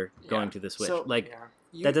another ear going to the Switch. So,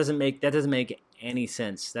 that doesn't make any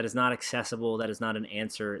sense. That is not accessible. That is not an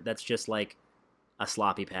answer. That's just like a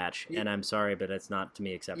sloppy patch. And I'm sorry, but it's not to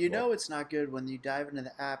me acceptable. You know it's not good when you dive into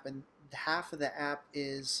the app and half of the app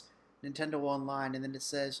is Nintendo Online, and then it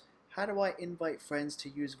says, how do I invite friends to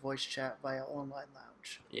use voice chat via Online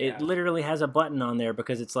Lounge? Yeah. It literally has a button on there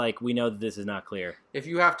because it's like, we know that this is not clear. If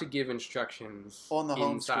you have to give instructions on the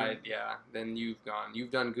home inside, screen, then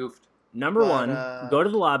you've done goofed. Number one, go to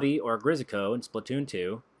the lobby or Grizzico in Splatoon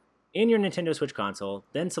 2 in your Nintendo Switch console,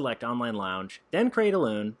 then select Online Lounge, then create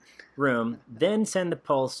a room, then send the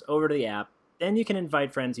pulse over to the app, then you can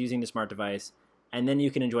invite friends using the smart device, and then you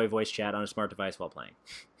can enjoy voice chat on a smart device while playing.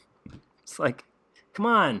 It's like, come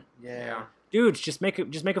on. Yeah. Dudes, just make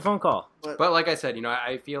a phone call. But like I said,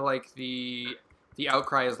 I feel like the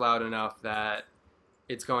outcry is loud enough that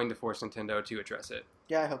it's going to force Nintendo to address it.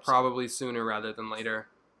 Yeah, I hope Probably sooner rather than later.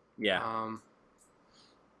 Yeah.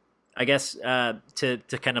 I guess to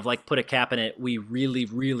kind of like put a cap in it, we really,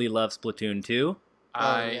 really love Splatoon 2.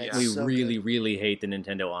 We really hate the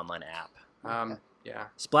Nintendo Online app. Yeah.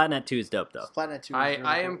 Splatnet 2 is dope, though. Splatnet 2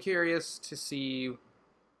 I am curious to see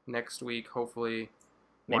next week, hopefully,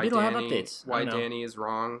 maybe it'll have updates. Why Danny is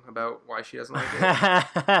wrong about why she doesn't like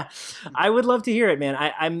it. I would love to hear it, man.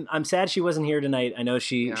 I'm sad she wasn't here tonight. I know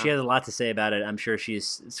she has a lot to say about it. I'm sure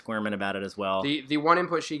she's squirming about it as well. The one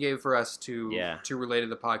input she gave for us to relay to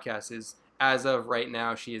the podcast is, as of right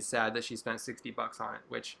now, she is sad that she spent $60 on it,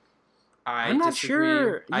 which I'm not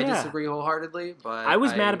sure. I disagree wholeheartedly, but I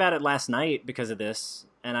was mad about it last night because of this,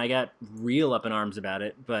 and I got real up in arms about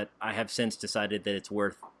it, but I have since decided that it's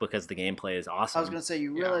worth because the gameplay is awesome. I was going to say,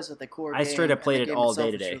 you realize that the core game... I straight up played it all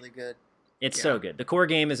day today. Really good. It's so good. The core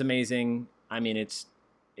game is amazing. I mean, it's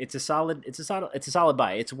a solid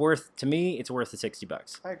buy. It's worth, to me, it's worth the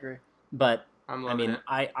 $60. I agree. But I mean,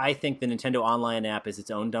 I think the Nintendo Online app is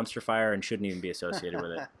its own dumpster fire and shouldn't even be associated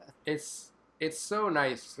with it. It's so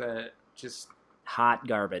nice that just hot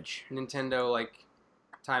garbage. Nintendo, like,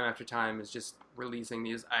 time after time is just releasing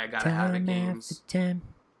these I gotta have it games.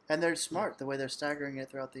 And they're smart the way they're staggering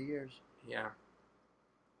it throughout the years. Yeah.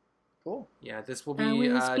 Cool. Yeah, this will be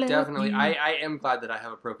definitely. I am glad that I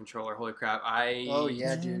have a Pro Controller. Holy crap!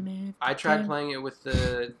 Dude. I tried playing it with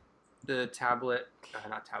the tablet,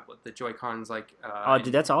 not tablet, the Joy-Cons, like.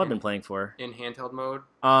 Dude, that's all I've been playing for. In handheld mode.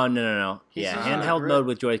 Oh no! Yeah, handheld mode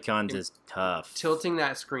with Joy-Cons is tough. Tilting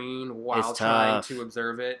that screen while trying to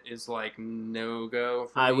observe it is like no go.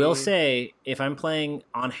 I will say, if I'm playing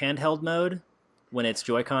on handheld mode, when it's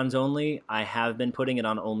Joy-Cons only, I have been putting it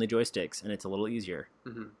on only joysticks, and it's a little easier.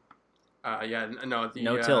 Mm-hmm.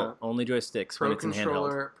 No tilt, only joysticks when it's in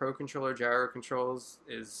handheld. Pro Controller gyro controls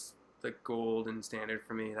is the golden standard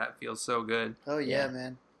for me. That feels so good. Oh yeah,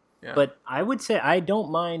 man. Yeah. But I would say I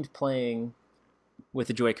don't mind playing with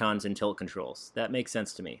the Joy-Cons and tilt controls. That makes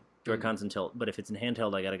sense to me. Joy-Cons and tilt. But if it's in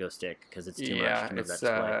handheld, I gotta go stick because it's too much to move that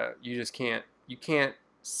display. You just can't. You can't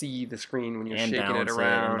see the screen when you're and shaking it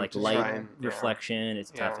around. Like light reflection.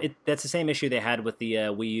 It's tough. That's the same issue they had with the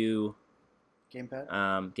Wii U gamepad.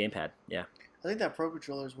 Gamepad. Yeah. I think that Pro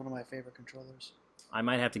Controller is one of my favorite controllers. I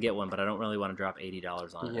might have to get one, but I don't really want to drop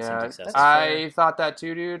 $80 on it. Yeah, I thought that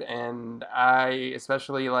too, dude, and I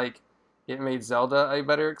especially it made Zelda a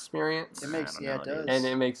better experience. It makes it does, and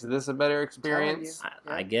it makes this a better experience.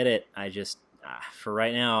 I get it. I just for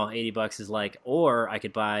right now, $80 is or I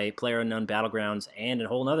could buy PlayerUnknown Battlegrounds and a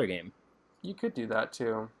whole nother game. You could do that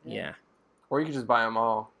too. Yeah. Or you could just buy them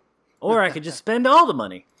all. Or I could just spend all the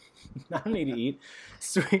money. I don't need to eat.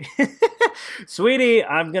 Sweetie,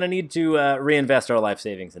 I'm going to need to reinvest our life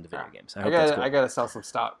savings into video games. I got to sell some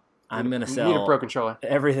stock. I'm going to sell need a Pro Controller.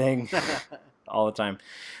 Everything all the time.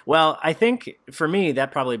 Well, I think for me,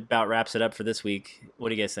 that probably about wraps it up for this week. What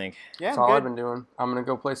do you guys think? Yeah, that's all I've been doing. I'm going to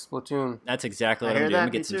go play Splatoon. That's exactly what I'm doing. I'm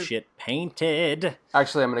going to get some shit painted.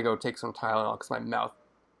 Actually, I'm going to go take some Tylenol because my mouth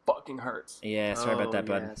fucking hurts. Yeah, sorry about that,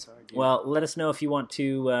 bud. Sorry, well, let us know if you want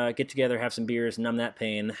to get together, have some beers, numb that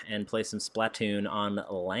pain, and play some Splatoon on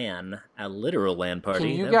LAN, a literal LAN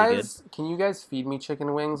party. Can you guys feed me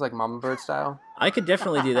chicken wings like Mama Bird style? I could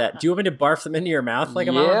definitely do that. Do you want me to barf them into your mouth like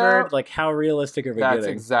a Mama Bird? Like, how realistic are we getting?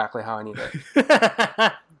 That's exactly how I need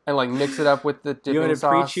it. and like mix it up with the dipping You want to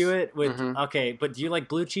sauce. pre-chew it with okay, but do you like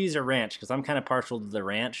blue cheese or ranch? Because I'm kind of partial to the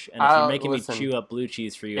ranch, and if you're making me chew up blue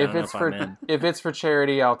cheese for you, I don't know if I'm in. If it's for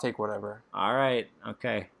charity, I'll take whatever. All right,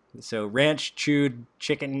 okay. So ranch chewed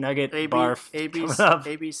chicken nugget barf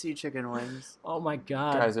ABC chicken wings. Oh my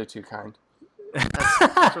god, You guys are too kind.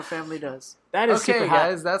 That's what family does. That is okay, super hot.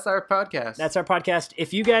 guys. That's our podcast. That's our podcast.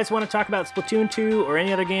 If you guys want to talk about Splatoon 2 or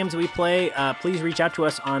any other games we play, please reach out to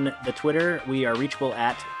us on the Twitter. We are reachable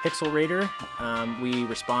at Pixel Raider. We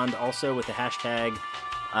respond also with the hashtag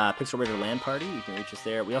Pixel Raider LAN Party. You can reach us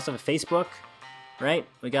there. We also have a Facebook, right?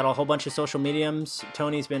 We got a whole bunch of social mediums.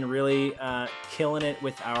 Tony's been really killing it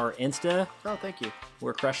with our Insta. Oh, thank you.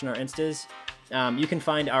 We're crushing our Instas. You can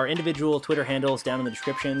find our individual Twitter handles down in the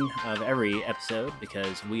description of every episode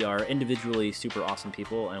because we are individually super awesome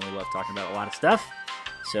people and we love talking about a lot of stuff.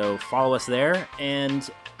 So follow us there. And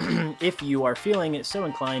if you are feeling so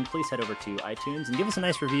inclined, please head over to iTunes and give us a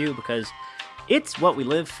nice review because it's what we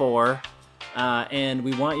live for. And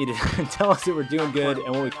we want you to tell us that we're doing good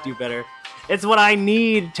and what we can do better. It's what I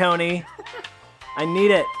need, Tony. I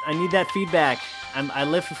need it. I need that feedback. I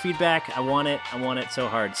live for feedback. I want it so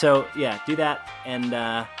hard. So, yeah, do that. And,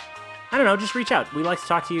 I don't know, just reach out. We like to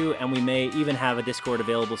talk to you, and we may even have a Discord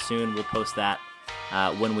available soon. We'll post that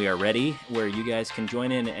when we are ready, where you guys can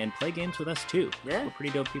join in and play games with us, too. Yeah. We're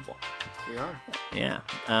pretty dope people. We are. Yeah.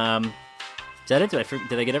 Is that it?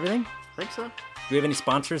 Did I get everything? I think so. Do we have any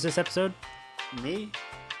sponsors this episode? Me?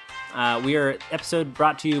 We are episode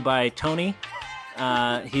brought to you by Tony.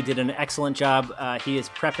 He did an excellent job. He is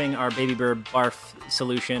prepping our baby bird barf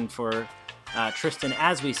solution for Tristan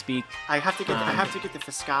as we speak. I have to get the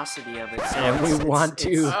viscosity of it. So And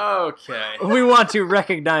we want to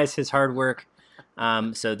recognize his hard work.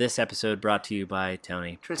 So this episode brought to you by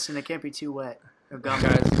Tony. Tristan, it can't be too wet. Or gum.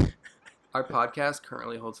 Guys, our podcast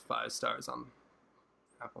currently holds 5 stars on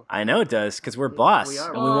Apple. I know it does because we're boss, We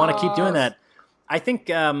are and we want to keep doing boss. that. I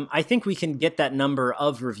think we can get that number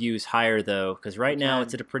of reviews higher though, because right now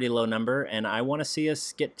it's at a pretty low number, and I want to see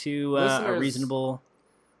us get to a Listeners, reasonable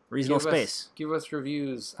space. Give us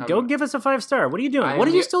reviews. Go give us a 5-star. What are you doing? I What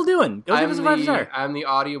am are you the- still doing? Go give us a 5-star. I'm the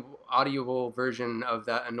audible version of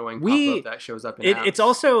that annoying pop-up that shows up in apps.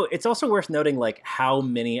 It's also worth noting like how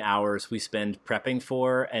many hours we spend prepping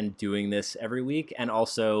for and doing this every week, and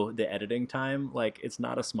also the editing time. Like it's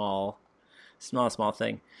not a small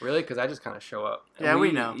thing. Really? Because I just kind of show up. Yeah,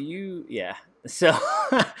 we know. So,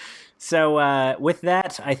 with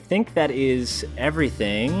that, I think that is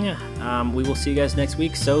everything. We will see you guys next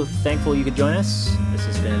week. So thankful you could join us. This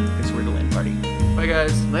has been Pixel Raider LAN Party. Bye,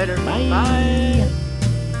 guys. Later. Bye.